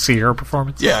 Did you see her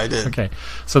performance? Yeah, I did. Okay.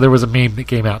 So there was a meme that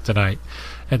came out tonight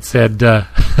and said,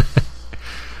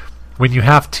 when you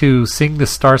have to sing the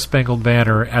Star-Spangled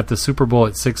Banner at the Super Bowl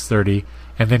at 6:30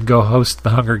 and then go host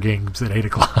the Hunger Games at 8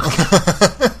 o'clock.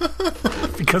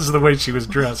 Because of the way she was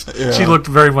dressed. Yeah. She looked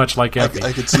very much like Effie.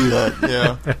 I could see that,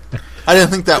 yeah. I didn't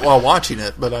think that while watching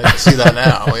it, but I can see that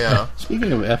now, yeah.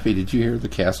 Speaking of Effie, did you hear the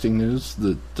casting news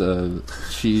that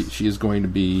she is going to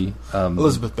be...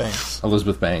 Elizabeth Banks.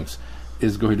 Elizabeth Banks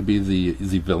is going to be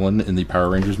the villain in the Power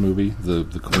Rangers movie, the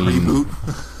Queen... Reboot?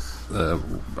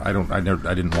 I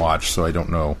didn't watch, so I don't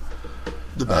know.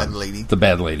 The bad lady. The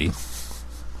bad lady.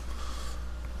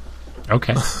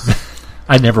 Okay.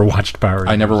 I never watched Power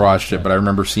Rangers. I never watched it, but I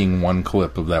remember seeing one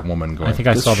clip of that woman going, I think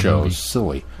I this saw the show's movie.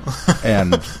 silly.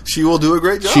 And she will do a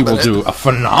great job. she will do a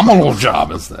phenomenal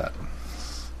job as that.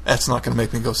 That's not going to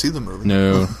make me go see the movie.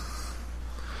 No.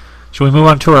 Shall we move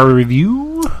on to our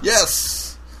review?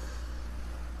 Yes.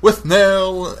 With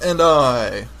Withnail and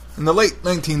I. In the late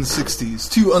 1960s,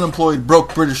 two unemployed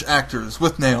broke British actors,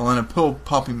 Withnail and a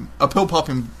pill-popping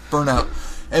burnout,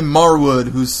 and Marwood,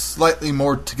 who's slightly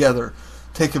more together,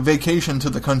 take a vacation to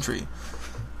the country.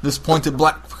 This pointed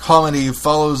black comedy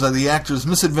follows the actors'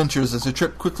 misadventures as the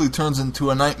trip quickly turns into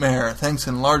a nightmare, thanks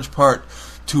in large part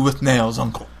to Withnail's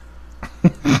uncle.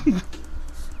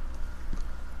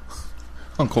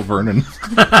 Uncle Vernon.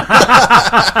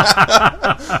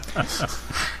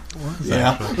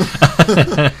 Yeah.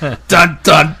 Dun,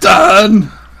 dun,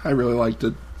 dun! I really liked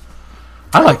it.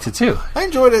 I liked it too. I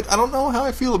enjoyed it. I don't know how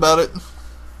I feel about it.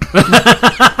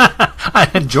 I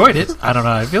enjoyed it. I don't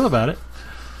know how I feel about it.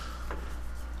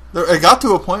 I got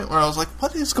to a point where I was like,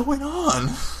 what is going on?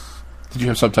 Did you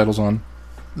have subtitles on?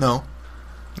 No.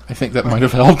 I think that might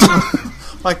have helped.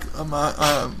 Like,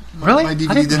 Really? my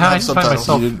DVD didn't have subtitles.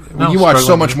 You watch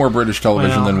so much more British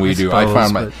television than we do. I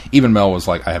found even Mel was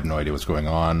like, I have no idea what's going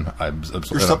on.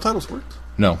 Your subtitles worked?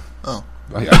 No. Oh.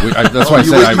 That's why I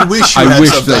said you wish I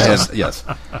wish they subtitles. had. Yes.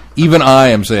 Even I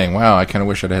am saying, wow, I kind of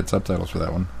wish I'd had subtitles for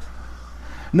that one.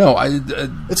 No,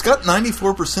 it's got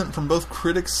 94% from both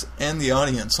critics and the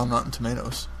audience on Rotten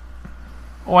Tomatoes.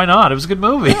 Why not? It was a good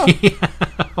movie. Yeah.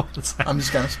 I'm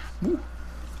just kind of...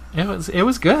 It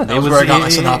was good. That was where I got my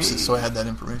synopsis, so I had that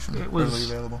information readily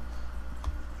available.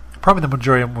 Probably the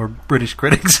majority of them were British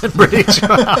critics and British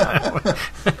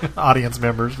audience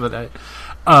members, but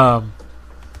I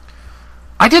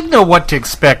didn't know what to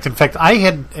expect. In fact, I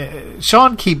had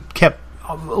Sean kept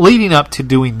leading up to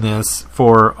doing this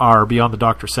for our Beyond the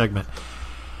Doctor segment,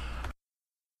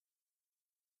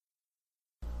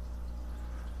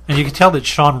 and you could tell that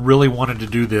Sean really wanted to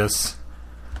do this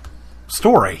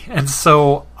story, and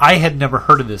so I had never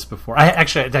heard of this before. I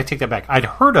take that back. I'd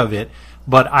heard of it,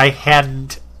 but I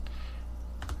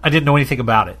didn't know anything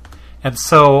about it. And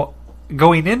so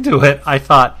going into it, I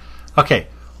thought, okay,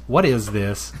 what is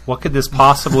this? What could this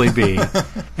possibly be?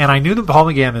 And I knew that Paul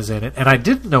McGann is in it, and I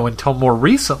didn't know until more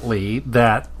recently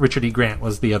that Richard E. Grant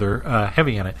was the other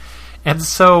heavy in it. And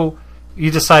so we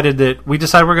decided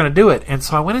we're going to do it. And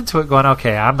so I went into it going,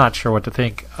 okay, I'm not sure what to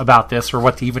think about this or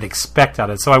what to even expect out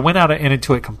of it. So I went out and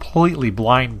into it completely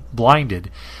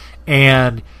blinded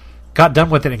and got done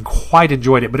with it and quite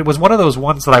enjoyed it. But it was one of those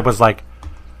ones that I was like,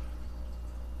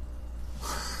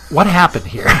 what happened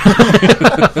here?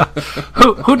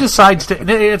 Who decides to?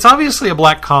 It's obviously a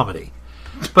black comedy,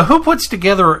 but who puts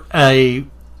together a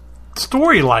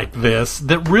story like this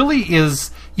that really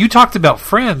is? You talked about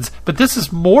Friends, but this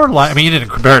is more like. I mean, you didn't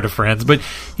compare it to Friends, but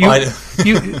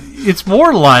it's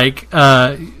more like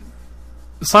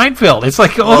Seinfeld. It's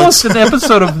like almost an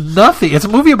episode of nothing. It's a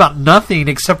movie about nothing,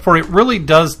 except for it really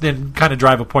does then kind of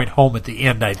drive a point home at the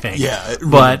end, I think. Yeah, it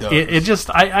really but does. It just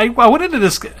I went into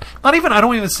this I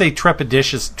don't even say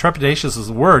trepidatious. Trepidatious is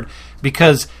the word,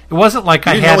 because it wasn't like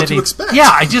I had what any. To expect.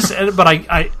 Yeah,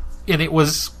 and it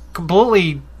was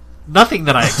completely nothing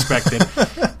that I expected,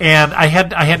 and I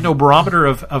had no barometer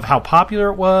of how popular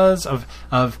it was,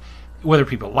 of whether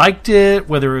people liked it,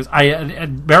 whether it was, I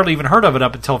had barely even heard of it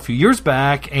up until a few years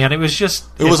back, and it was just...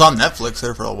 It was on Netflix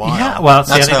there for a while. Yeah, well,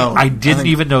 I didn't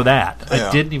even know that. Yeah.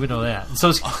 I didn't even know that. And so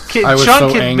I was Sean so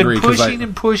had angry been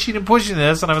pushing and pushing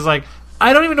this, and I was like,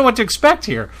 I don't even know what to expect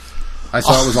here. I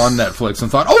saw it was on Netflix and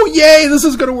thought, oh, yay, this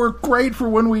is going to work great for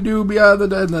when we do Beyond the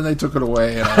Dead, and then they took it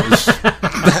away, and I was...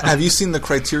 Have you seen the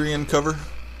Criterion cover?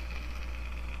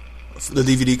 The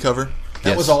DVD cover? That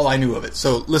Yes. was all I knew of it.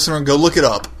 So, listener, go look it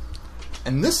up.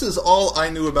 And this is all I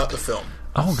knew about the film.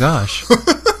 Oh, gosh.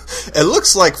 It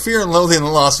looks like Fear and Loathing in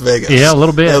Las Vegas. Yeah, a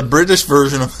little bit. The British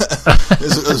version of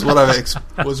is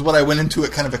what I went into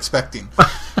it kind of expecting.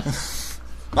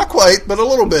 Not quite, but a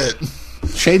little bit.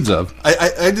 Shades of.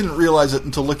 I didn't realize it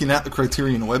until looking at the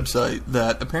Criterion website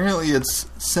that apparently it's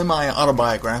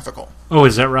semi-autobiographical. Oh,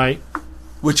 is that right?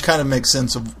 Which kind of makes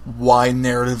sense of why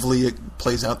narratively it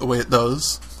plays out the way it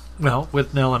does. Well,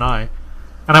 with Nell and I.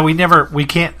 And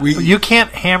you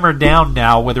can't hammer down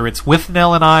now whether it's with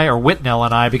Nell and I or with Nell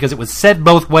and I, because it was said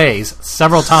both ways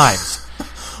several times.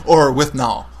 Or with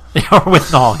Nall. Or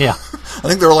with Nall, yeah. I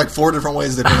think there were like 4 different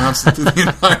ways they pronounced it through the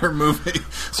entire movie.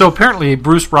 So apparently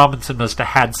Bruce Robinson must have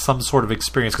had some sort of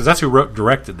experience, because that's who wrote and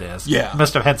directed this. Yeah. He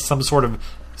must have had some sort of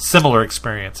similar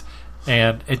experience.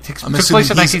 And it took I'm place in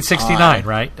assuming he's 1969,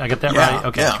 right? I got that Yeah, right?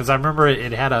 Okay, yeah. because I remember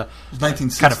it had a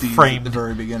 1960s kind of framed at the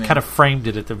very beginning. kind of framed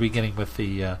it at the beginning with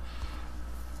the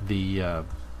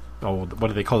what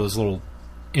do they call those little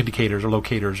indicators or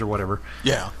locators or whatever?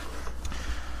 Yeah.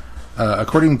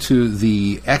 According to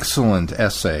the excellent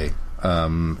essay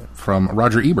from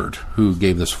Roger Ebert, who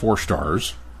gave this 4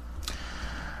 stars.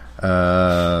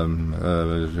 Where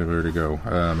to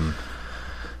go?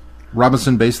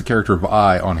 Robinson based the character of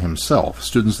I on himself.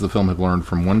 Students of the film have learned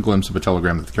from one glimpse of a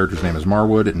telegram that the character's name is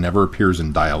Marwood. It never appears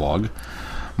in dialogue.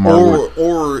 Marwood,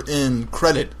 Or in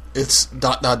credit, it's ...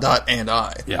 and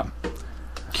I. yeah.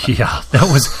 Yeah,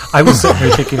 I was sitting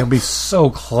there thinking it would be so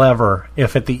clever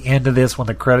if at the end of this, when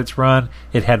the credits run,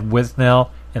 it had Wisnell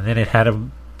and then it had a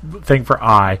thing for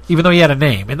I. Even though he had a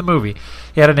name in the movie,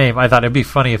 he had a name. I thought it'd be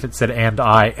funny if it said and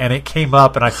I, and it came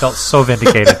up, and I felt so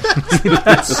vindicated.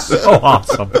 That's so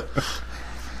awesome.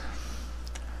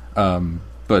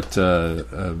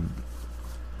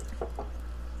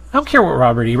 I don't care what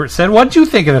Robert Ebert said. What did you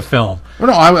think of the film? Well,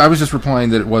 no, I was just replying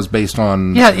that it was based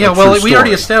on. Yeah. a Well, true we already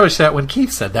story. established that when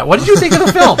Keith said that. What did you think of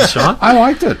the film, Sean? I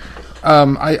liked it.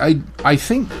 I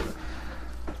think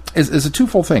it's a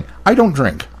twofold thing. I don't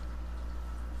drink,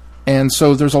 and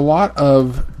so there's a lot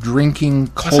of drinking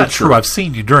culture. That's not true. I've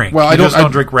seen you drink. Well, you I just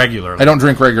don't drink regularly. I don't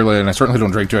drink regularly, and I certainly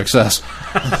don't drink to excess.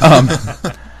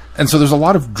 And so there's a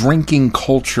lot of drinking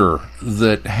culture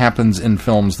that happens in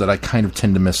films that I kind of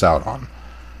tend to miss out on.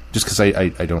 Just because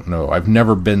I don't know. I've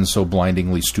never been so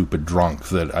blindingly stupid drunk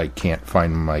that I can't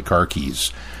find my car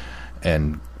keys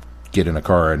and get in a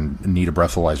car and need a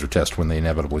breathalyzer test when they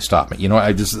inevitably stop me. You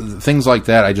know, things like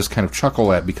that I just kind of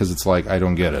chuckle at because it's like, I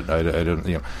don't get it. I don't,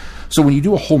 you know. So when you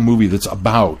do a whole movie that's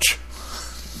about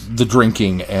the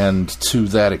drinking, and to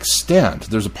that extent,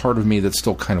 there's a part of me that's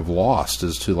still kind of lost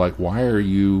as to, like, why are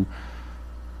you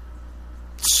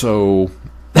so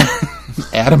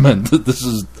adamant that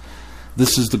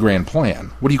this is the grand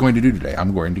plan? What are you going to do today?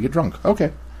 I'm going to get drunk.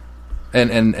 Okay.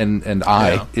 And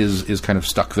I is kind of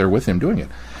stuck there with him doing it.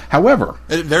 However,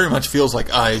 it very much feels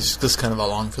like I's just kind of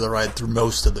along for the ride through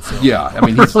most of the film. Yeah, I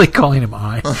mean, really calling him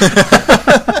I.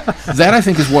 That I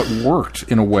think is what worked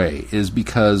in a way, is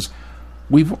because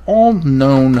we've all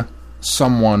known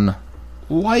someone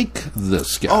like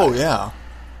this guy. Oh yeah.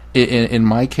 In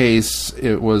my case,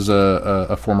 it was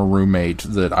a former roommate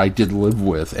that I did live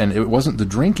with, and it wasn't the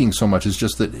drinking so much as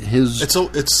just that his...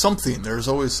 It's something. There's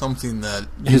always something that...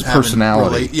 His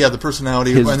personality. The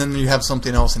personality, and then you have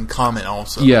something else in common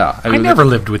also. Yeah. I never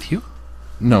lived with you.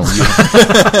 No.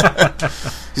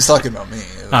 He's talking about me.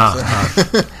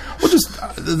 Well, just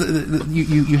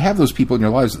you have those people in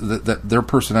your lives that their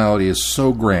personality is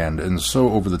so grand and so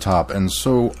over the top and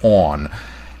so on,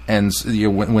 And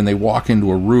when they walk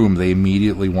into a room, they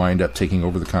immediately wind up taking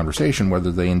over the conversation, whether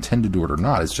they intend to do it or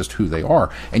not. It's just who they are,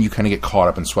 and you kind of get caught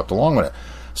up and swept along with it.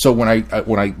 So when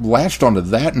I latched onto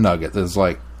that nugget, it's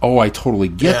like, oh, I totally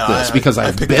get this because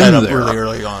I've been that up there really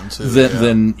early on too.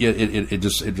 Then it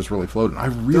just really flowed, and I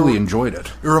really enjoyed it.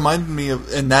 It reminded me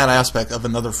of, in that aspect, of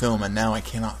another film, and now I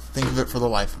cannot think of it for the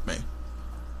life of me.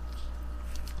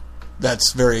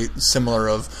 That's very similar,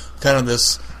 of kind of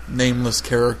this nameless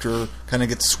character kind of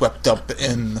gets swept up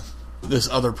in this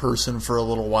other person for a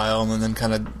little while, and then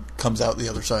kind of comes out the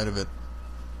other side of it.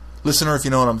 Listener, if you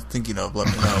know what I'm thinking of, let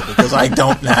me know, because I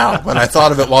don't now. But I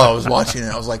thought of it while I was watching it.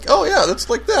 I was like, oh yeah, that's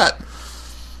like that.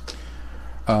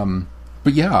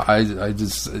 But yeah, I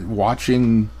just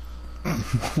watching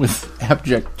with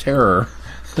abject terror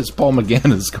as Paul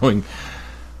McGann is going,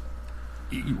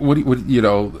 what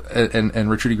and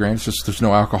Richard E. Grant's just, there's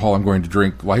no alcohol, I'm going to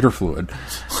drink lighter fluid,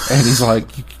 and he's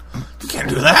like, you can't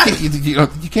do that.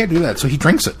 You can't do that. So he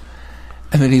drinks it,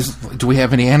 and then he's, do we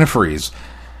have any antifreeze?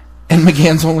 And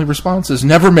McGann's only response is,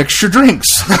 never mix your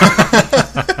drinks.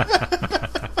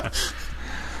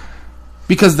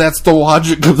 Because that's the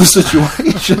logic of the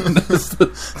situation.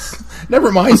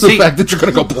 Never mind the fact that you're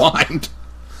going to go blind.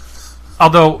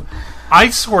 Although, I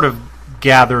sort of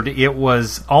gathered it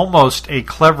was almost a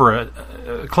clever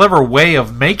way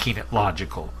of making it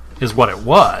logical. Is what it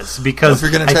was, because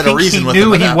if you're I think he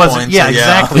knew he wasn't. Yeah,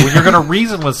 exactly. When you're going to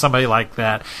reason with somebody like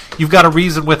that, you've got to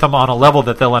reason with them on a level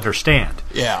that they'll understand.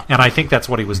 Yeah, and I think that's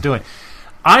what he was doing.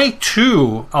 I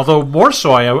too, although more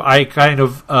so, I kind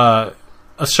of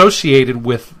associated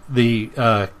with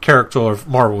the character of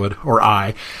Marwood, or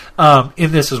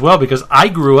in this as well, because I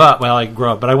grew up. Well, I grew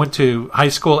up, but I went to high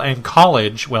school and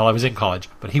college. Well, I was in college,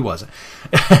 but he wasn't.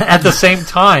 At the same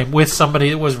time, with somebody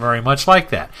that was very much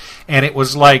like that, and it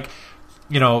was like,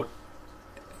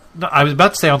 I was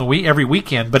about to say on the week, every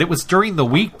weekend, but it was during the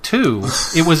week too.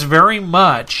 It was very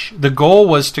much, his goal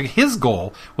was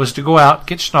to go out,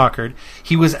 get schnockered.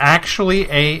 He was actually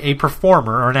a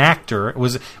performer or an actor.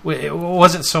 It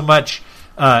wasn't so much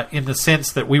in the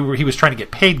sense that he was trying to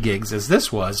get paid gigs as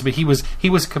this was, but he was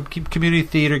a community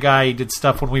theater guy. He did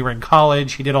stuff when we were in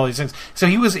college. He did all these things. So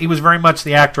he was very much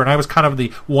the actor, and I was kind of the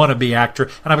wannabe actor,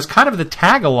 and I was kind of the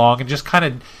tag along, and just kind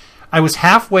of, I was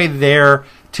halfway there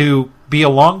to be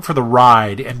along for the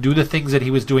ride and do the things that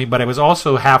he was doing, but I was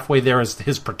also halfway there as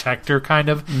his protector, kind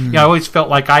of. Mm. I always felt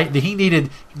like he needed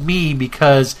me,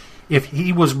 because if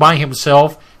he was by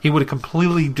himself, he would have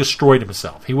completely destroyed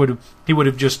himself. He would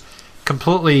have just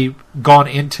completely gone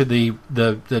into the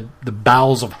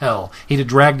bowels of hell. He'd have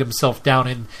dragged himself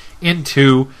down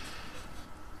into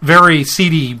very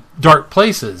seedy, dark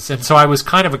places. And so I was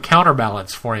kind of a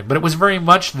counterbalance for him. But it was very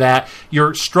much that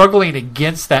you're struggling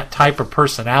against that type of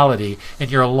personality,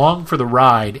 and you're along for the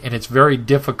ride, and it's very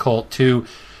difficult to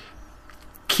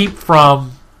keep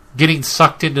from getting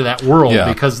sucked into that world,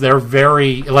 because they're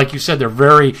very, like you said,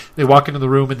 they walk into the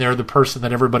room and they're the person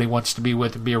that everybody wants to be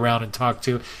with and be around and talk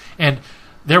to. And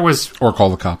there was... Or call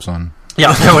the cops on.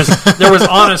 Yeah, there was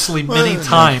honestly many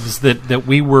times that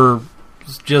we were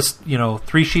just,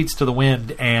 3 sheets to the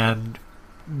wind and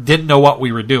didn't know what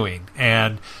we were doing.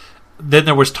 And then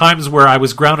there was times where I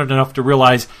was grounded enough to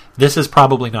realize this is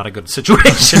probably not a good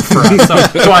situation for us.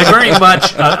 So I very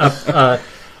much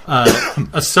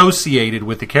associated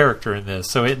with the character in this.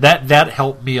 So that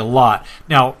helped me a lot.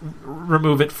 Now,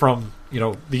 remove it from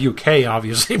the UK,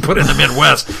 obviously, put in the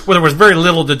Midwest, where there was very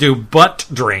little to do but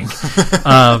drink.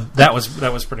 That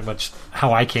was pretty much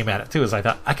how I came at it too. Is I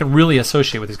thought I can really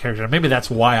associate with this character, and maybe that's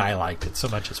why I liked it so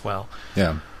much as well.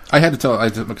 Yeah, I had to tell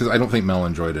because I don't think Mel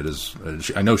enjoyed it as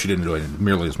I know she didn't enjoy it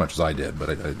nearly as much as I did, but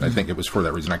I think it was for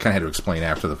that reason. I kind of had to explain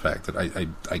after the fact that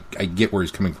I get where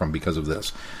he's coming from because of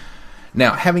this.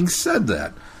 Now, having said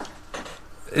that,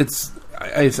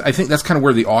 I think that's kind of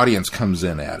where the audience comes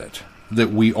in at it. That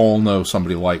we all know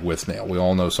somebody like Withnail. We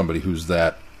all know somebody who's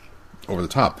that over the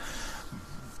top.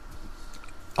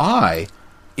 I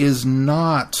is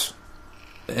not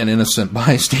an innocent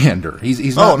bystander.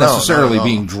 He's not necessarily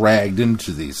being dragged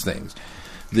into these things.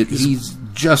 That he's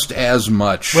just as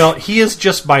much... Well, he is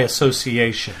just by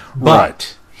association.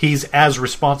 But he's as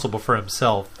responsible for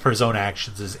himself, for his own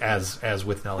actions, as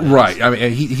Withnail is. Right. I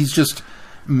mean, he's just...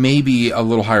 maybe a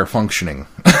little higher functioning.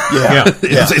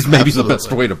 It's maybe absolutely the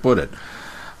best way to put it.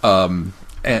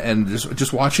 And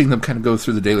just watching them kind of go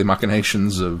through the daily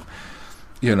machinations of,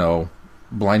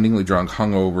 blindingly drunk,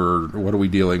 hungover, what are we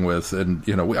dealing with? And,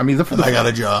 I got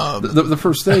a job. The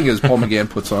first thing is Paul McGann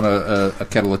puts on a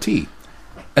kettle of tea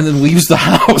and then leaves the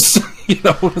house.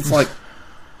 It's like,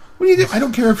 what do you do? I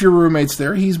don't care if your roommate's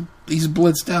there. He's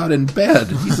blitzed out in bed.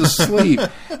 He's asleep.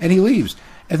 And he leaves.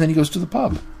 and then he goes to the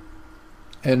pub,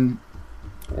 and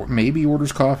or maybe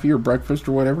orders coffee or breakfast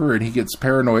or whatever, and he gets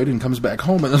paranoid and comes back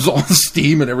home, and there's all the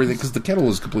steam and everything because the kettle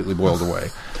is completely boiled away.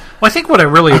 Well, I think what I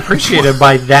really appreciated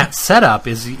by that setup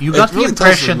is you got the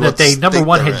impression that they, number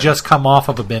one, had just come off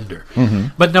of a bender,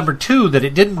 but number two, that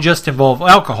it didn't just involve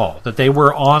alcohol, that they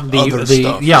were on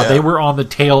they were on the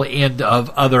tail end of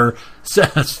other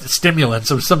stimulants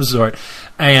of some sort,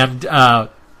 and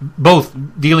both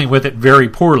dealing with it very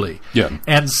poorly. Yeah.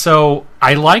 And so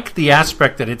I like the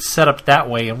aspect that it's set up that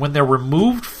way, and when they're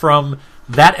removed from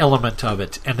that element of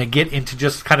it and they get into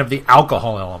just kind of the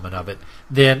alcohol element of it,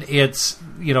 then it's,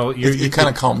 it kind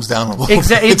of calms down a little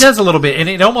bit. It does a little bit, and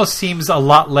it almost seems a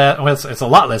lot less, well, it's a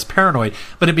lot less paranoid,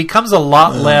 but it becomes a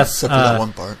lot less, except for that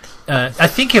one part. I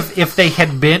think if they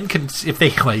had been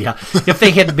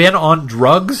on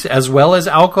drugs as well as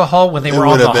alcohol when they were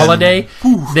on the holiday,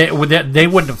 they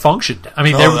wouldn't have functioned. I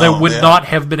mean, they would not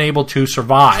have been able to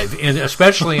survive,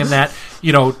 especially in that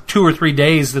 2 or 3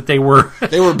 days that they were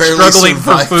struggling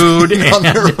for food on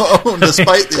their own,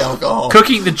 despite the alcohol.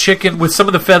 Cooking the chicken with some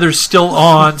of the feathers still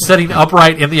on, setting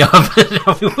upright in the oven.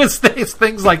 It was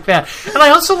things like that. And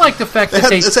I also like the fact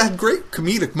that it's had great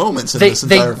comedic moments in this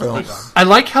entire film. I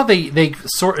like how they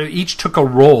sort of each took a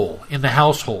role in the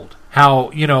household.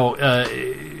 How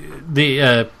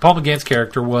the Paul McGann's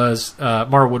character was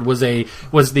Marwood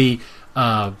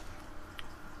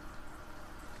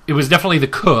it was definitely the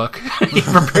cook. He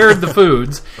prepared the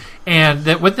foods, and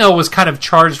that Withnail was kind of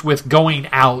charged with going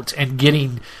out and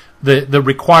getting the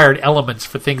required elements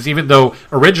for things, even though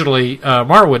originally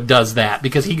Marwood does that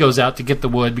because he goes out to get the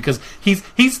wood because he's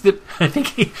the I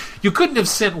think you couldn't have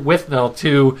sent Withnail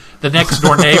to the next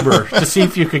door neighbor to see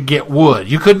if you could get wood.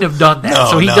 You couldn't have done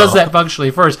that. So he does that functionally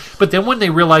first. But then when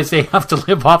they realize they have to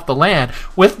live off the land,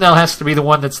 Withnail has to be the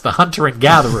one that's the hunter and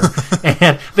gatherer,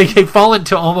 and they fall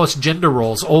into almost gender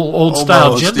roles, old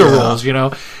style gender roles,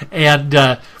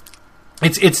 and.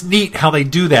 It's neat how they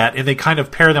do that, and they kind of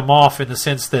pair them off in the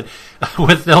sense that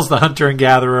Withnail's the hunter and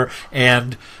gatherer,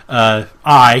 and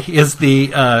I is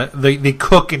the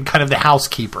cook and kind of the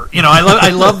housekeeper.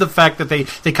 I love the fact that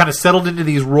they kind of settled into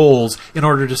these roles in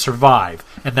order to survive,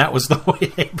 and that was the way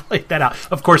they played that out.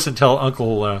 Of course, until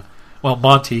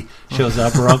Monty shows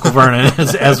up, or Uncle Vernon,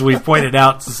 as we pointed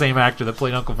out, it's the same actor that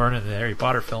played Uncle Vernon in the Harry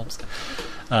Potter films.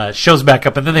 Shows back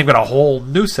up, and then they've got a whole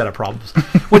new set of problems.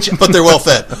 But they're well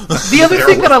fed. The other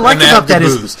thing that I like about that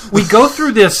is we go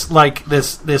through this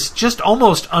just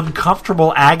almost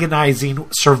uncomfortable, agonizing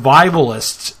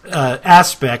survivalist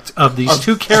aspect of these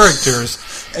two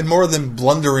characters, and more than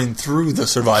blundering through the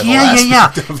survival.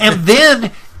 And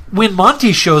then when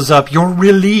Monty shows up, you're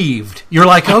relieved. You're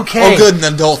like, okay. Oh, good,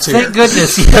 an adult's here. Thank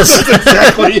goodness, yes. That's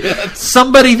exactly it.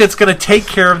 Somebody that's going to take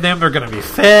care of them. They're going to be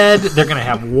fed. They're going to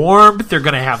have warmth. They're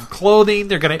going to have clothing.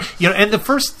 They're going to, and the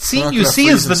first scene you see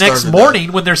is the next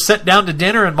morning when they're set down to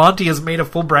dinner and Monty has made a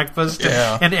full breakfast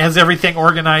and has everything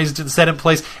organized and set in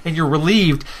place, and you're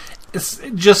relieved. It's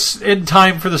just in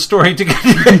time for the story to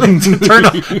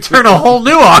turn a whole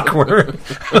new awkward.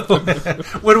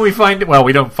 When we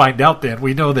we don't find out then.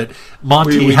 We know that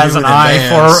Monty has an eye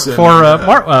for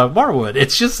Marwood.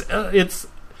 It's just it's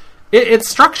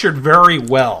structured very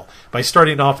well by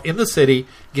starting off in the city,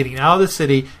 getting out of the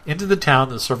city into the town,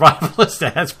 the survivalist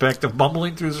aspect of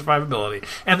bumbling through survivability,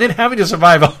 and then having to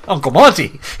survive Uncle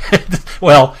Monty.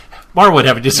 Marwood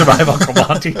having to survive Uncle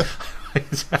Monty.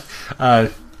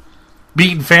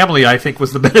 Being family, I think,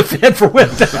 was the benefit for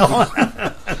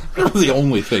Withnail. The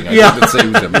only thing I think that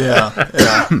saved him.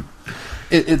 Yeah.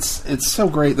 It's so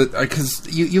great that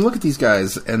because you look at these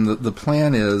guys and the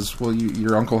plan is,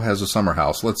 your uncle has a summer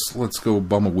house. Let's go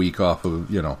bum a week off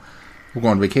of we'll go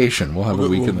on vacation. We'll have a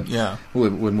week and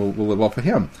we'll live off of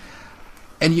him.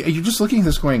 And you're just looking at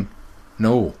this going,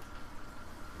 no.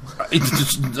 It's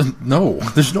just, no,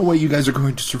 there's no way you guys are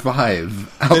going to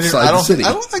survive outside the city.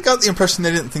 I got the impression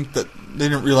they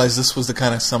didn't realize this was the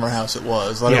kind of summer house it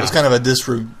was. Like it was kind of a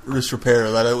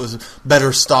disrepair. That it was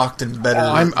better stocked and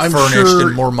better furnished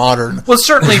and more modern. Well,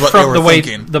 certainly from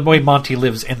the way Monty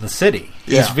lives in the city,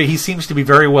 he seems to be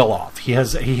very well off. He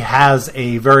has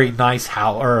a very nice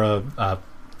house or a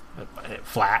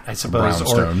flat, I suppose,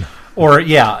 brownstone.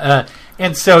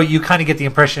 And so you kind of get the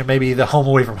impression maybe the home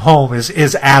away from home is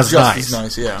as just nice. As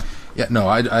nice, yeah. Yeah, no,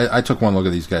 I took one look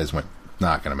at these guys and went,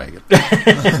 not going to make it.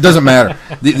 It doesn't matter.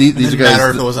 These guys, matter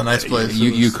if it was a nice place.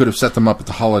 You could have set them up at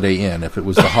the Holiday Inn. If it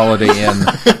was the Holiday Inn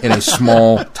in a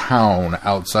small town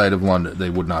outside of London,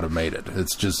 they would not have made it.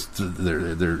 It's just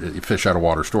they're a fish out of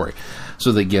water story.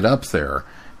 So they get up there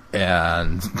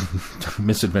and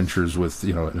misadventures with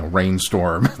a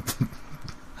rainstorm.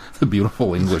 the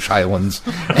beautiful English Highlands,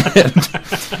 and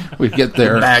we get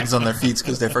there. Bags on their feet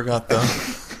because they forgot them.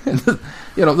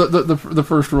 You know, the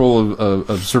first rule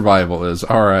of survival is,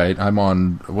 all right, I'm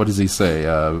on, what does he say,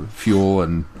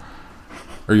 fuel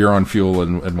or you're on fuel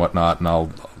and whatnot, and I'll,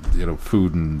 you know,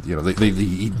 food and, you know, Paul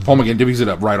McGann divvies it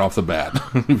up right off the bat.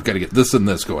 We've got to get this and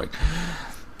this going.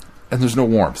 And there's no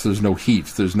warmth, there's no heat,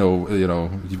 there's no, you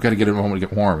know, you've got to get it home to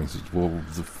get warm. He says, well,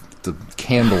 the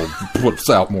candle puts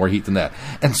out more heat than that.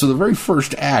 And so the very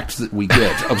first act that we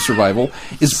get of survival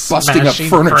is busting up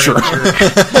furniture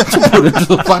to put into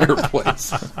the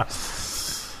fireplace.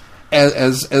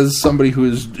 As somebody who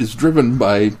is driven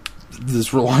by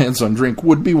this reliance on drink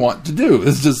would be want to do.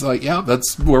 It's just like, yeah,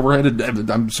 that's where we're headed.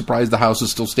 I'm surprised the house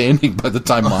is still standing by the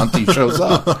time Monty shows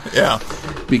up. Yeah.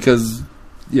 Because,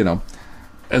 you know,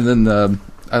 and then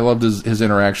I loved his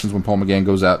interactions when Paul McGann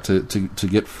goes out to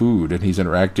get food, and he's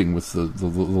interacting with the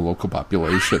local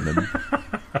population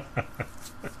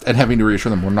and having to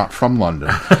reassure them we're not from London.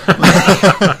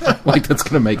 Like that's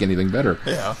going to make anything better.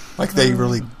 Yeah, like they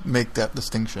really make that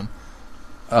distinction.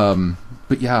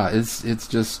 But yeah, it's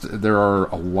just there are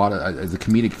a lot of the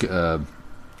comedic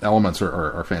elements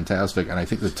are fantastic, and I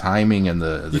think the timing and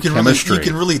the chemistry. You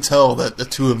can really tell that the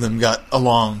two of them got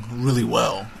along really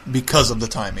well because of the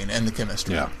timing and the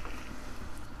chemistry. Yeah.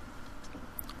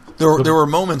 There were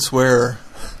moments where,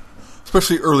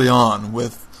 especially early on,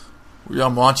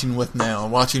 I'm watching Withnail,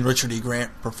 watching Richard E.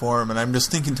 Grant perform, and I'm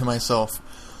just thinking to myself,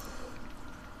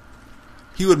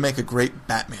 he would make a great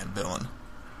Batman villain.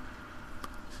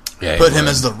 Yeah, put him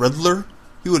as the Riddler,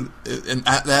 he would, and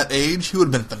at that age, he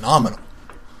would have been phenomenal.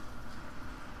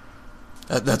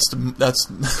 That's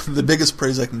the biggest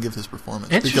praise I can give his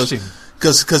performance. Interesting.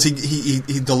 Because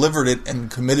he delivered it and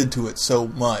committed to it so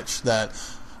much that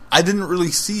I didn't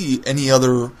really see any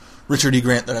other Richard E.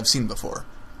 Grant that I've seen before.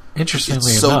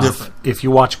 Interestingly it's enough, so different. If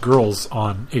you watch Girls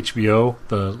on HBO,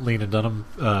 the Lena Dunham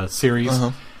series,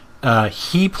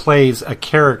 he plays a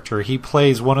character. He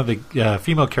plays one of the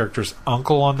female characters'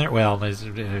 uncle on there. Well,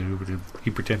 he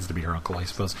pretends to be her uncle, I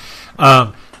suppose.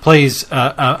 Plays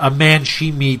a man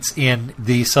she meets in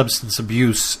the substance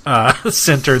abuse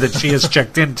center that she has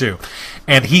checked into.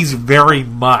 And he's very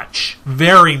much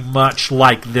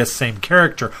like this same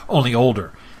character, only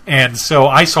older. And so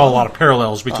I saw a lot of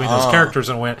parallels between those characters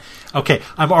and went, okay,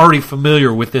 I'm already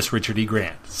familiar with this Richard E.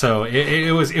 Grant. So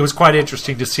it was quite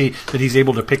interesting to see that he's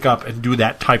able to pick up and do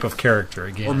that type of character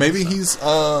again. Or maybe he's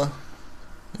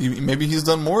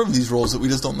done more of these roles that we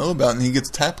just don't know about, and he gets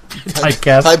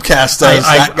typecast as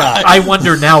that guy. I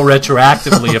wonder now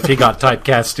retroactively if he got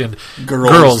typecast in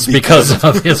Girls because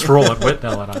of his role in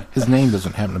Withnail and I. His name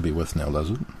doesn't happen to be Withnail, does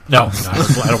it? No,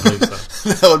 I don't believe so.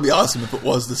 That would be awesome if it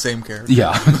was the same character.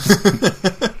 Yeah.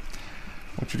 I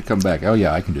want you to come back. Oh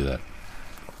yeah, I can do that.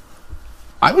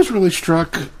 I was really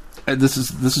struck. This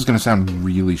is going to sound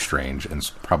really strange and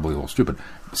probably a little stupid.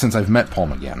 Since I've met Paul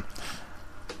McGann,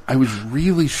 I was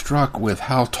really struck with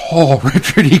how tall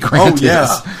Richard E. Grant is.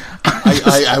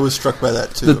 I was struck by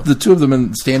that too. The two of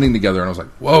them standing together, and I was like,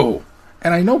 whoa.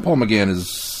 And I know Paul McGann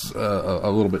is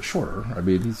a little bit shorter. I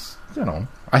mean, he's, you know,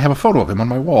 I have a photo of him on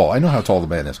my wall. I know how tall the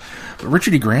man is. But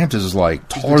Richard E. Grant is like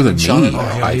taller than me,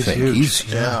 I think.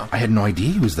 Huge. I had no idea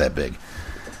he was that big.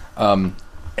 And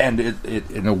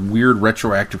it in a weird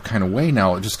retroactive kind of way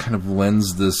now, it just kind of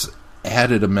lends this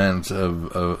added amount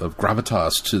of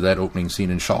gravitas to that opening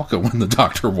scene in Schalke when the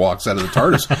Doctor walks out of the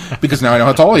TARDIS, because now I know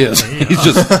how tall he is. He's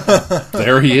just,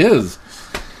 there he is.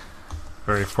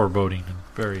 Very foreboding and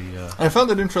very... I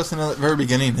found it interesting at the very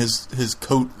beginning, his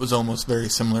coat was almost very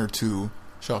similar to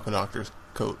Schalke Doctor's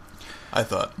coat, I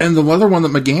thought. And the leather one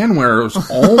that McGann wears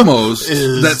almost,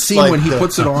 that scene like when he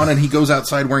puts it on and he goes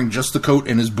outside wearing just the coat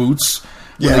and his boots...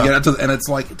 When they get out to and it's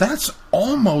like, that's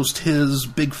almost his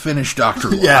Big Finish Doctor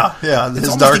look. Yeah, it's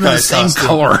his dark the same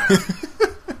color.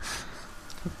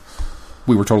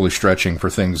 We were totally stretching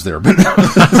for things there, but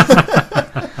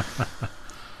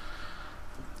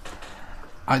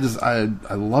I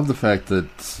love the fact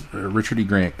that Richard E.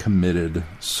 Grant committed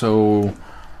so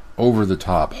over the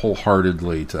top,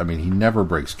 wholeheartedly to, I mean, he never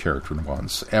breaks character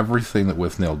once. Everything that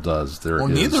Withnail does,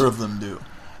 neither of them do.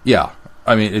 Yeah.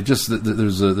 I mean, it just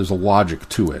there's a logic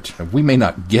to it. We may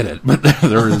not get it, but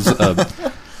there is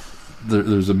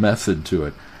there's a method to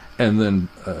it. And then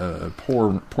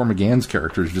poor McGann's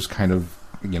character is just kind of,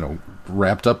 you know,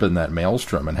 wrapped up in that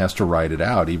maelstrom and has to ride it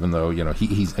out. Even though, you know,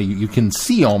 he's you can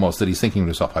see almost that he's thinking to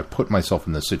himself, "I put myself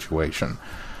in this situation."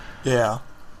 Yeah.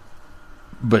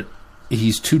 But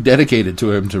he's too dedicated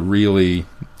to him to really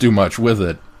do much with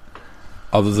it,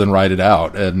 other than ride it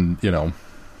out. And you know.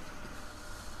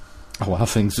 allow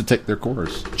things to take their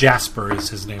course. Jasper is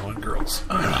his name on Girls.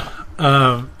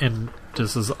 And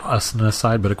this is us an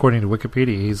aside, but according to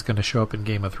Wikipedia, he's going to show up in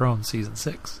Game of Thrones Season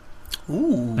 6.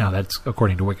 Ooh. Now, that's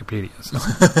according to Wikipedia. So.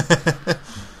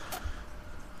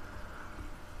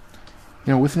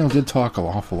 Withnail did talk an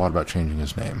awful lot about changing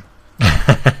his name.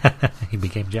 He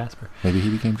became Jasper. Maybe he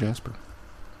became Jasper.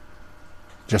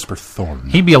 Jasper Thorne.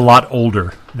 He'd be a lot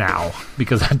older now,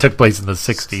 because that took place in the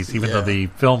 60s, even though the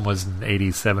film was in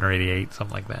 87 or 88,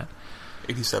 something like that.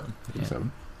 87.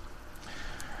 87.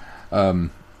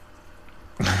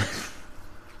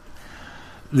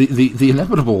 The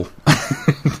inevitable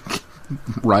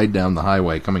ride down the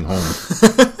highway coming home.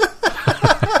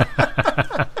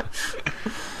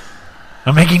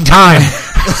 I'm making time.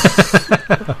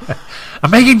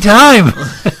 I'm making time.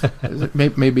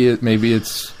 Maybe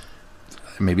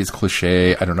it's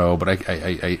cliche. I don't know, but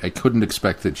I couldn't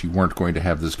expect that you weren't going to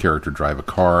have this character drive a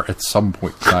car at some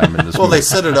point in time in this. Well, movie. they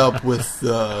set it up with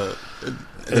the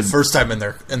first time in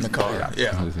the car.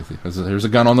 Yeah. There's a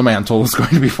gun on the mantle that's going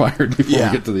to be fired before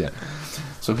we get to the end.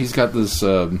 So he's got this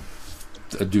a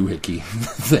doohickey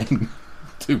thing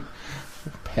to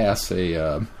pass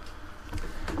a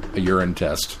urine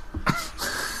test.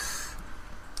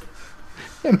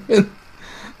 And then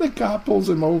the cop pulls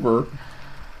him over.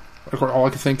 Of course, all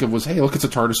I could think of was, hey, look, it's a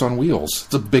TARDIS on wheels.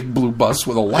 It's a big blue bus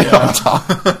with a light on top.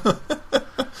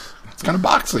 It's kind of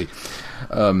boxy.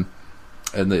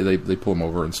 And they pull him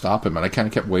over and stop him. And I kind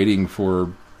of kept waiting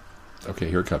for, okay,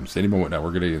 here it comes. Any moment now,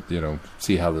 we're going to,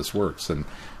 see how this works. And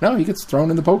no, he gets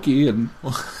thrown in the pokey and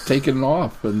taken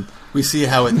off. And we see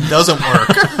how it doesn't work.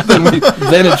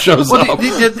 then it shows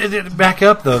up. Back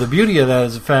up, though. The beauty of that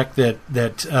is the fact that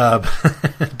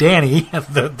Danny,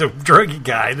 the drug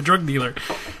guy, the drug dealer,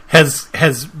 has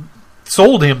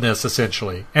sold him this,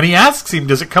 essentially. And he asks him,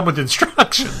 does it come with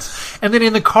instructions? And then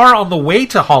in the car on the way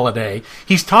to Holiday,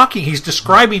 he's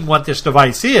describing what this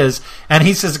device is, and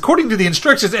he says, according to the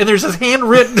instructions, and there's this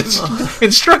handwritten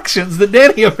instructions that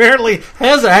Danny apparently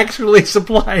has actually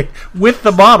supplied with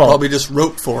the bottle. Probably just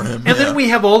wrote for him. And then we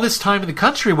have all this time in the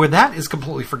country where that is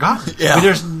completely forgotten. Yeah. Where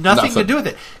there's nothing to do with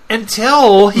it.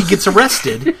 Until he gets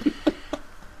arrested,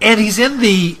 and he's in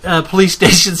the police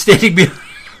station standing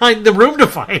behind the room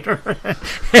divider,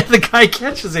 and the guy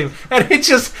catches him, and he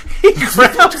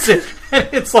grabs it, and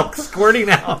it's like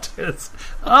squirting out.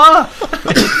 I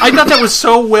thought that was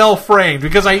so well framed,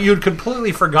 because you'd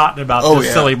completely forgotten about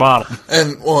this silly bottle.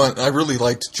 And I really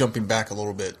liked, jumping back a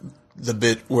little bit, the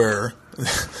bit where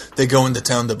they go into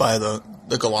town to buy the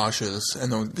galoshes,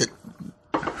 and they'll get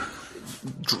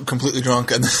completely drunk,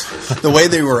 and the way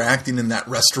they were acting in that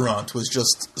restaurant was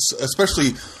just,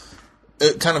 especially,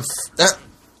 kind of that.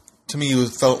 To me, it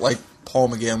felt like Paul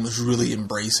McGann was really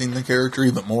embracing the character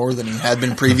even more than he had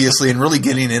been previously, and really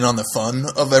getting in on the fun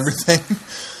of everything.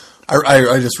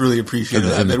 I just really appreciated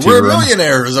that. We're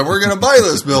millionaires, and we're going to buy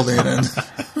this building. And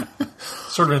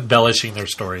sort of embellishing their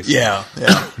stories. Yeah.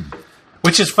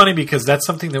 Which is funny, because that's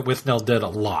something that Withnail did a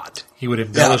lot. He would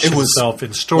embellish himself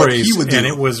in stories, and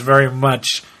it was very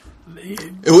much...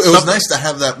 It was nice to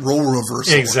have that role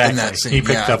reversal in that scene. He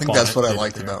picked up I think that's what I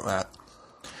liked about that.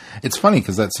 It's funny,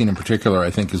 because that scene in particular,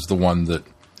 I think, is the one that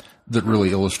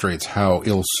really illustrates how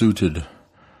ill-suited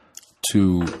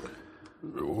to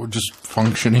just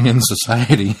functioning in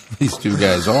society these two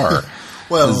guys are.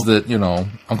 Well, is that,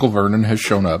 Uncle Vernon has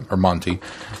shown up, or Monty,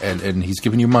 and he's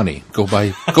giving you money. Go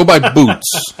buy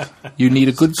boots. You need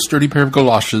a good sturdy pair of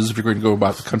galoshes if you're going to go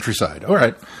about the countryside. All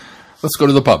right, let's go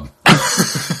to the pub.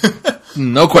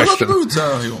 No question. We'll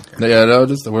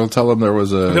tell them there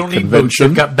was a convention. Need boots.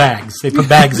 They've got bags. They put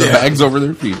bags in bags over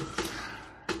their feet.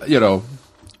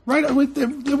 Right?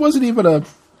 There wasn't even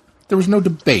there was no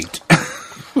debate.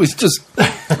 It was just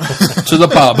to the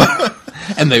pub.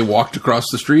 And they walked across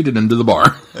the street and into the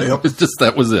bar. Yep.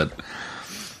 That was it.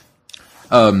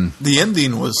 The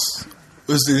ending was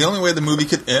the only way the movie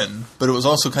could end, but it was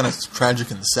also kind of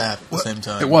tragic and sad at the same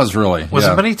time. It was really. Was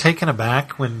anybody taken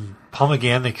aback when Paul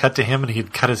McGann, they cut to him and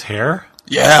he'd cut his hair?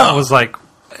 Yeah. I was like,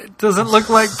 it doesn't look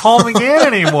like Paul McGann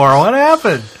anymore. What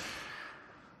happened?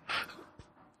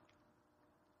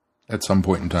 At some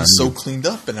point in time, he's so cleaned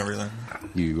up and everything.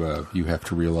 You have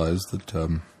to realize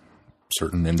that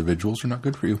certain individuals are not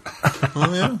good for you.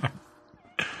 Oh yeah.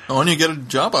 Oh, and you get a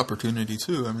job opportunity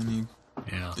too. I mean,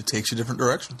 it takes you different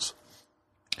directions.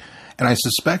 And I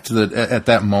suspect that at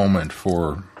that moment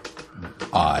for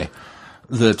that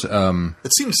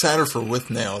it seemed sadder for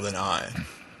Withnail than I.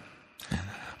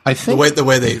 I think the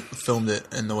way they filmed it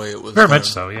and the way it was very much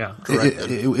so, yeah.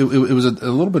 It was a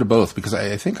little bit of both, because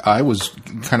I think I was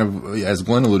kind of, as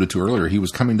Glenn alluded to earlier, he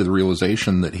was coming to the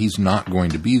realization that he's not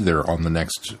going to be there on the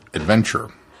next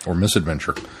adventure or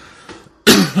misadventure,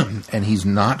 and he's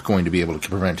not going to be able to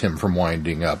prevent him from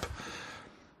winding up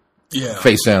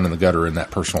face down in the gutter in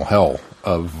that personal hell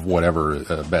of whatever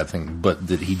bad thing, but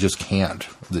that he just can't,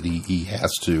 that he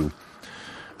has to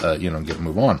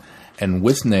move on. And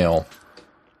Withnail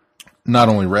not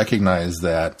only recognized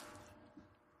that,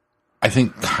 I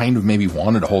think kind of maybe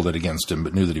wanted to hold it against hm,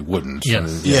 but knew that he wouldn't.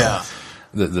 Yes.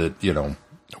 That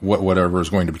whatever is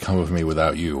going to become of me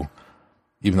without you,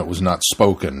 even though it was not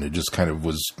spoken, it just kind of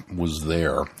was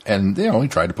there. And, he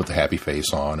tried to put the happy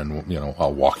face on and,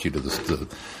 I'll walk you to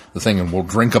the thing and we'll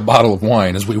drink a bottle of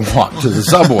wine as we walk to the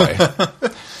subway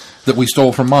that we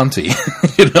stole from Monty,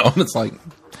 and it's like,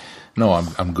 no,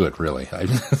 I'm good, really.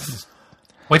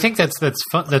 Well, I think that's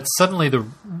fun. That's suddenly the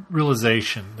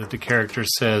realization that the character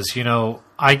says,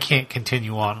 I can't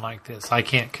continue on like this. I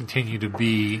can't continue to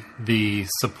be the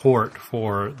support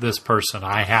for this person.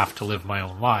 I have to live my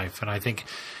own life. And I think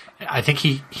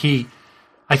he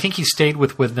stayed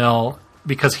with Withnail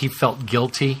because he felt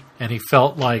guilty, and he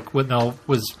felt like Withnail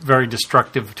was very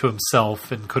destructive to himself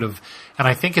and could have. And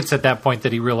I think it's at that point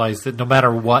that he realized that no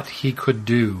matter what he could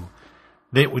do,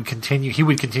 he would continue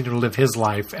to live his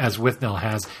life as Withnail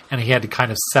has, and he had to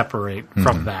kind of separate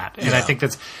from that. And I think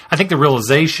the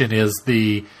realization is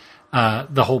the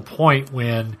whole point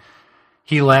when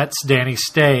he lets Danny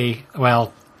stay.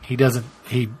 Well, he doesn't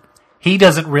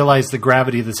realize the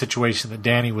gravity of the situation that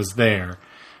Danny was there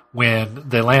when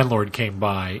the landlord came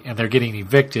by, and they're getting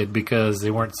evicted because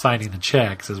they weren't signing the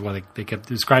checks, is what they kept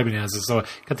describing it as. And so I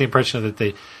got the impression that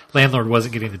the landlord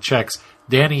wasn't getting the checks.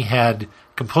 Danny had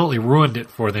completely ruined it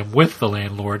for them with the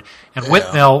landlord, and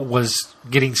Withnail was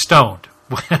getting stoned.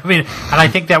 And I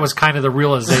think that was kind of the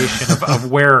realization of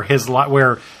where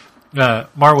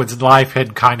Marwood's life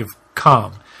had kind of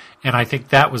come. And I think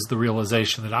that was the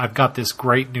realization that I've got this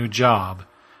great new job.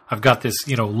 I've got this,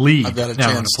 lead I've got a now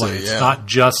in chance play. to, It's not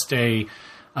just a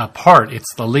part;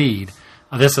 it's the lead.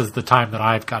 This is the time that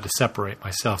I've got to separate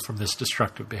myself from this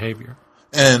destructive behavior.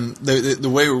 And the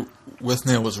way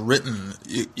Withnail was written,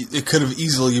 it could have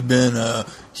easily been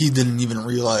he didn't even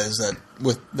realize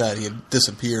that he had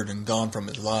disappeared and gone from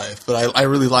his life. But I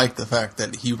really like the fact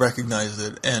that he recognized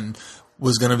it and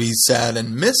was going to be sad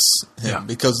and miss him,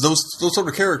 because those sort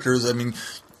of characters,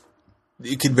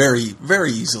 it could very,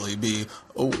 very easily be,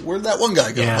 where'd that one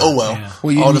guy go?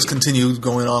 I'll just continue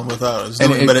going on with what I was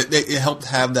doing. But it helped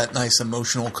have that nice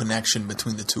emotional connection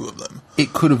between the two of them.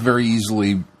 It could have very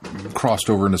easily crossed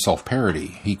over into self-parody.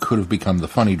 He could have become the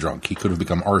funny drunk. He could have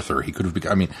become Arthur. He could have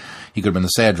become, he could have been the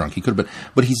sad drunk. He could have been,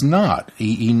 but he's not.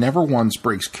 He never once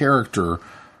breaks character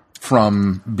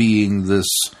from being this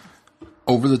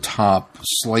over-the-top,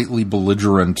 slightly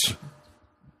belligerent,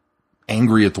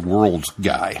 angry at the world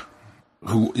guy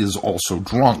who is also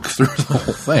drunk through the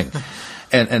whole thing.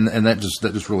 And that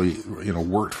just really,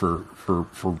 worked for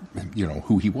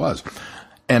who he was.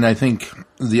 And I think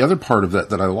the other part of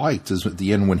that I liked is at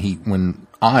the end when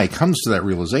I comes to that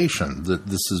realization that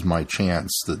this is my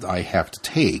chance that I have to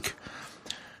take.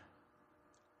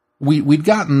 We'd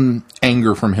gotten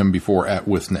anger from him before at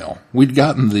Withnail. We'd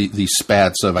gotten the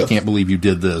spats of, I can't believe you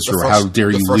did this, or how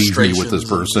dare you leave me with this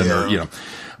person, or,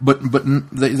 But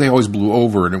they always blew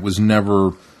over, and it was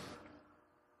never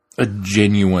a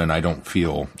genuine, I don't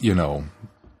feel, he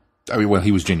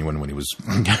was genuine when he was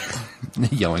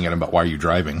yelling at him about why are you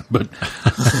driving, but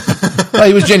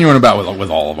he was genuine about with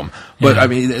all of them. But,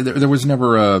 there was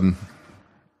never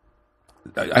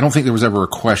I don't think there was ever a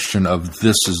question of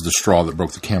this is the straw that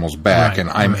broke the camel's back, and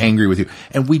I'm angry with you.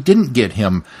 And we didn't get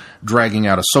him dragging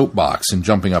out a soapbox and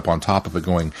jumping up on top of it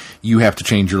going, you have to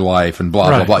change your life and blah,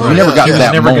 blah, blah. You never got that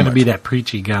moment. He was never going to be that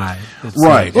preachy guy.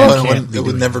 Right. It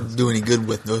would never do any good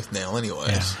with Withnail anyways.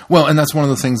 Yeah. Well, and that's one of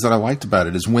the things that I liked about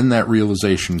it is when that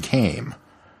realization came,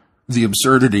 the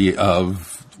absurdity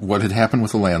of what had happened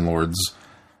with the landlords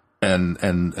and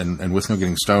Withnail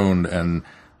getting stoned, and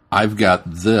I've got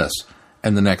this.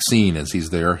 And the next scene is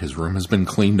he's there, his room has been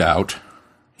cleaned out,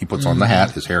 he puts on the hat,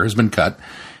 his hair has been cut,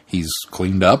 he's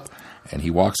cleaned up, and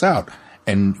he walks out.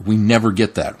 And we never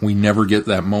get that. We never get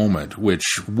that moment, which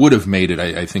would have made it,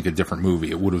 I think, a different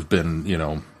movie. It would have been,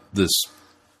 this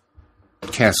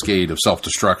cascade of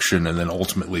self-destruction and then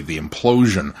ultimately the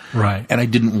implosion. Right. And I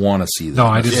didn't want to see that. No,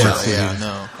 I didn't want to see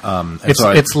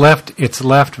that. It's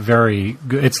left very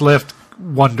good. It's left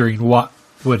wondering what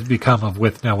would become of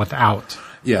Withnail without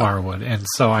Marwood. And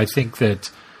so I think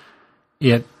that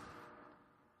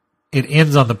it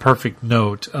ends on the perfect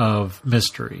note of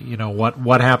mystery. You know,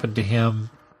 what happened to him?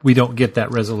 We don't get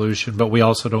that resolution, but we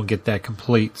also don't get that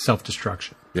complete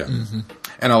self-destruction. Yeah,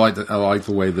 and I like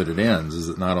the way that it ends. Is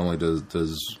that not only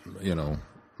does you know,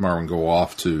 Marwan go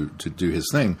off to do his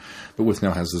thing, but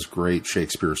Withnail has this great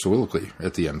Shakespeare soliloquy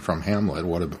at the end from Hamlet.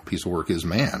 What a piece of work is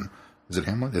man. Is it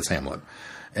Hamlet? It's Hamlet.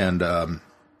 And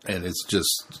it's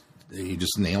just, he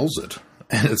just nails it.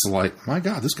 And it's like, my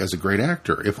God, this guy's a great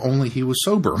actor. If only he was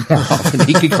sober more often,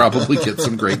 he could probably get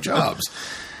some great jobs.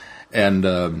 And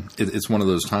it's one of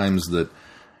those times that,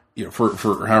 you know,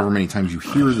 for however many times you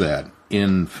hear that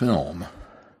in film,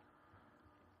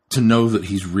 to know that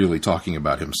he's really talking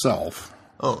about himself.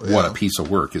 Oh, yeah. What a piece of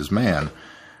work is man.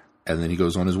 And then he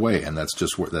goes on his way, and that's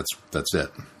just that's it.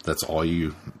 That's all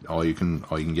you can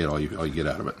get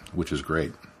out of it, which is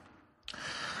great.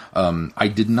 I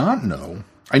did not know.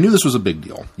 I knew this was a big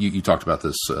deal. You talked about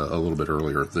this a little bit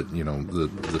earlier. That, you know,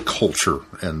 the culture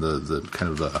and the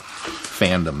kind of the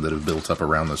fandom that have built up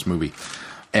around this movie,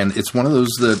 and it's one of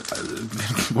those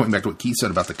that, going back to what Keith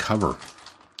said about the cover.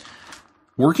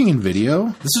 Working in video,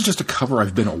 this is just a cover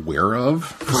I've been aware of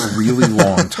for a really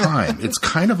long time. It's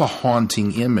kind of a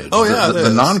haunting image. Oh, yeah, the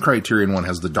non-Criterion one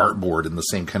has the dartboard in the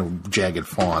same kind of jagged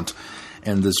font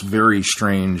and this very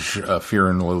strange Fear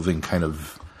and Loathing kind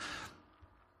of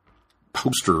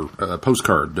Polaroid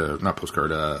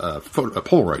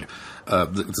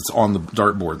that's on the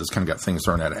dartboard that's kind of got things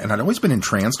thrown at it. And I'd always been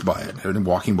entranced by it. I'd been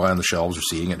walking by on the shelves or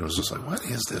seeing it. And it was just like, what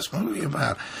is this movie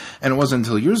about? And it wasn't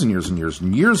until years and years and years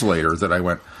and years later that I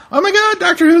went, oh my God,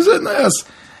 Doctor Who's in this.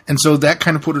 And so that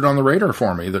kind of put it on the radar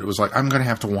for me, that it was like, I'm going to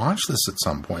have to watch this at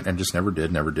some point, and just never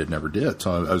did.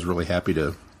 So I was really happy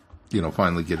to, you know,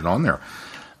 finally get it on there.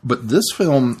 But this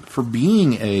film, for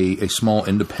being a small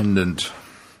independent,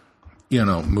 you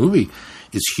know, movie,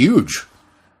 is huge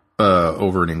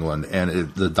over in England,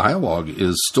 and the dialogue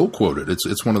is still quoted.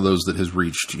 It's one of those that has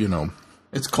reached, you know,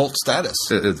 it's cult status.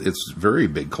 It's very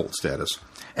big cult status.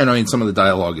 And I mean, some of the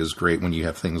dialogue is great when you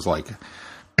have things like,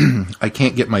 I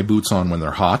can't get my boots on when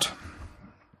they're hot.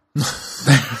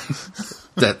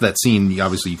 that scene,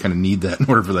 obviously you kind of need that in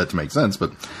order for that to make sense,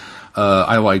 but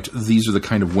I liked, these are the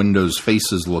kind of windows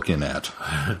faces look in at.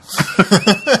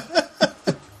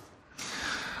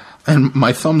 And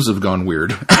my thumbs have gone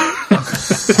weird.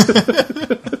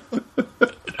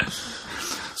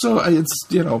 So it's,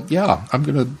 you know, yeah,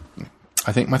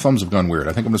 I think my thumbs have gone weird.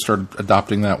 I think I'm going to start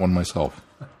adopting that one myself.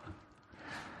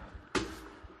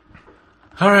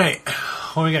 All right.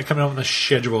 What we got coming up on the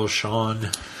schedule, Sean?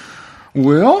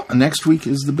 Well, next week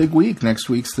is the big week. Next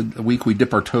week's the week we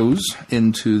dip our toes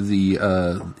into the,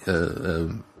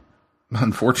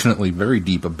 unfortunately, very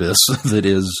deep abyss that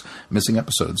is missing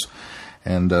episodes.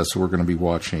 And so we're going to be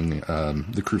watching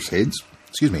The Crusades,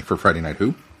 for Friday Night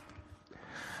Who.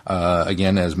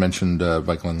 Again, as mentioned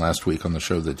by Glenn last week on the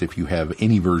show, that if you have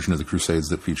any version of The Crusades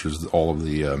that features all of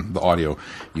the audio,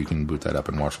 you can boot that up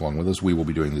and watch along with us. We will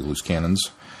be doing the Loose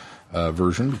Cannons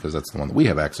version, because that's the one that we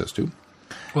have access to.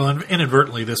 Well,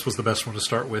 inadvertently, this was the best one to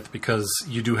start with, because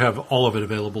you do have all of it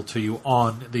available to you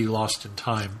on the Lost in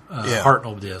Time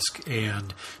Hartnell disc,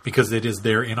 and because it is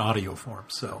there in audio form.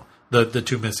 So the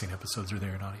two missing episodes are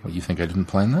there in audio. Well, you think I didn't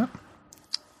plan that?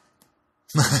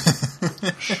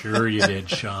 Sure you did,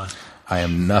 Sean. I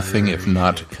am nothing if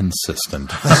not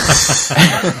consistent.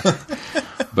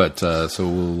 But so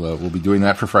we'll be doing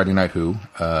that for Friday Night Who.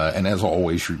 And as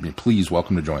always, you're please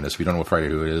welcome to join us. If you don't know what Friday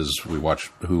Who is, we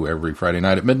watch Who every Friday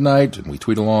night at midnight, and we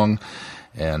tweet along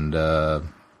and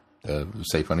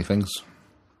say funny things.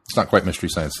 It's not quite Mystery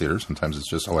Science Theater. Sometimes it's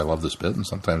just, oh, I love this bit, and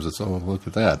sometimes it's, oh, look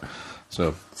at that.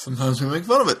 So sometimes we make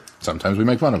fun of it. Sometimes we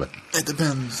make fun of it. It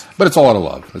depends. But it's all out of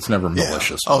love. It's never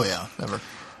malicious. Oh, yeah, never.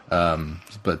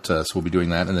 So we'll be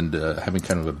doing that, and then having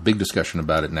kind of a big discussion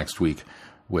about it next week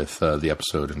with the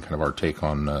episode and kind of our take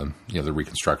on the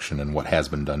reconstruction and what has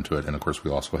been done to it. And, of course,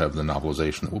 we also have the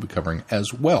novelization that we'll be covering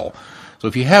as well. So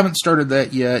if you haven't started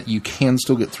that yet, you can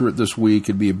still get through it this week.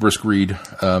 It'd be a brisk read.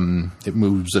 It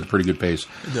moves at a pretty good pace.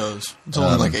 It does. It's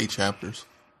only like 8 chapters.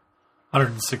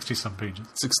 160-some pages.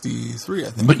 63, I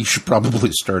think. But you should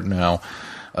probably start now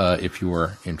if you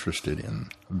are interested in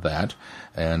that.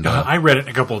 And I read it in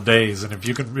a couple of days, and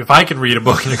if I can read a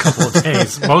book in a couple of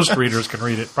days, most readers can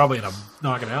read it probably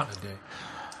knock it out in a day.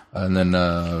 And then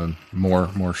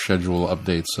more schedule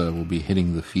updates will be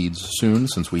hitting the feeds soon,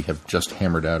 since we have just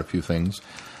hammered out a few things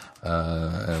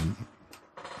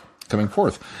coming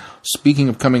forth. Speaking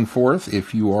of coming forth,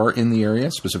 if you are in the area,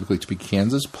 specifically Topeka,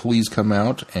 Kansas, please come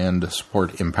out and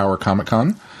support Empower Comic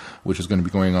Con, which is going to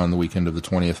be going on the weekend of the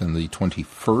 20th and the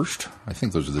 21st. I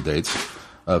think those are the dates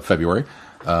of February.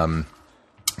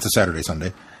 It's a Saturday,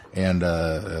 Sunday.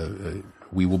 And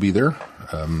we will be there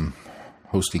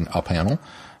hosting a panel.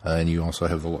 And you also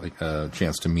have the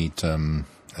chance to meet, among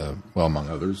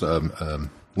others,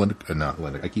 Linda,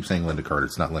 I keep saying Linda Carter.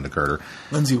 It's not Linda Carter.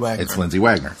 Lindsay Wagner. It's Lindsay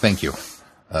Wagner. Thank you.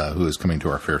 Who is coming to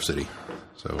our Fair City.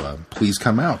 So please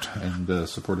come out and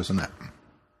support us in that.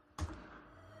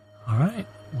 All right.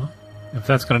 Well, if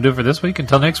that's going to do it for this week,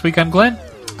 until next week, I'm Glenn.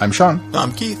 I'm Sean.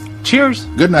 I'm Keith. Cheers.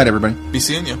 Good night, everybody. Be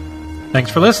seeing you.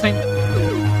 Thanks for listening.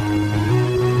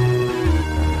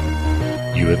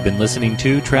 You have been listening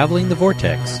to Traveling the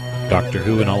Vortex. Doctor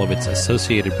Who and all of its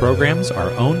associated programs are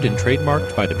owned and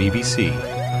trademarked by the BBC.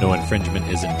 No infringement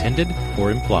is intended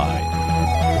or implied.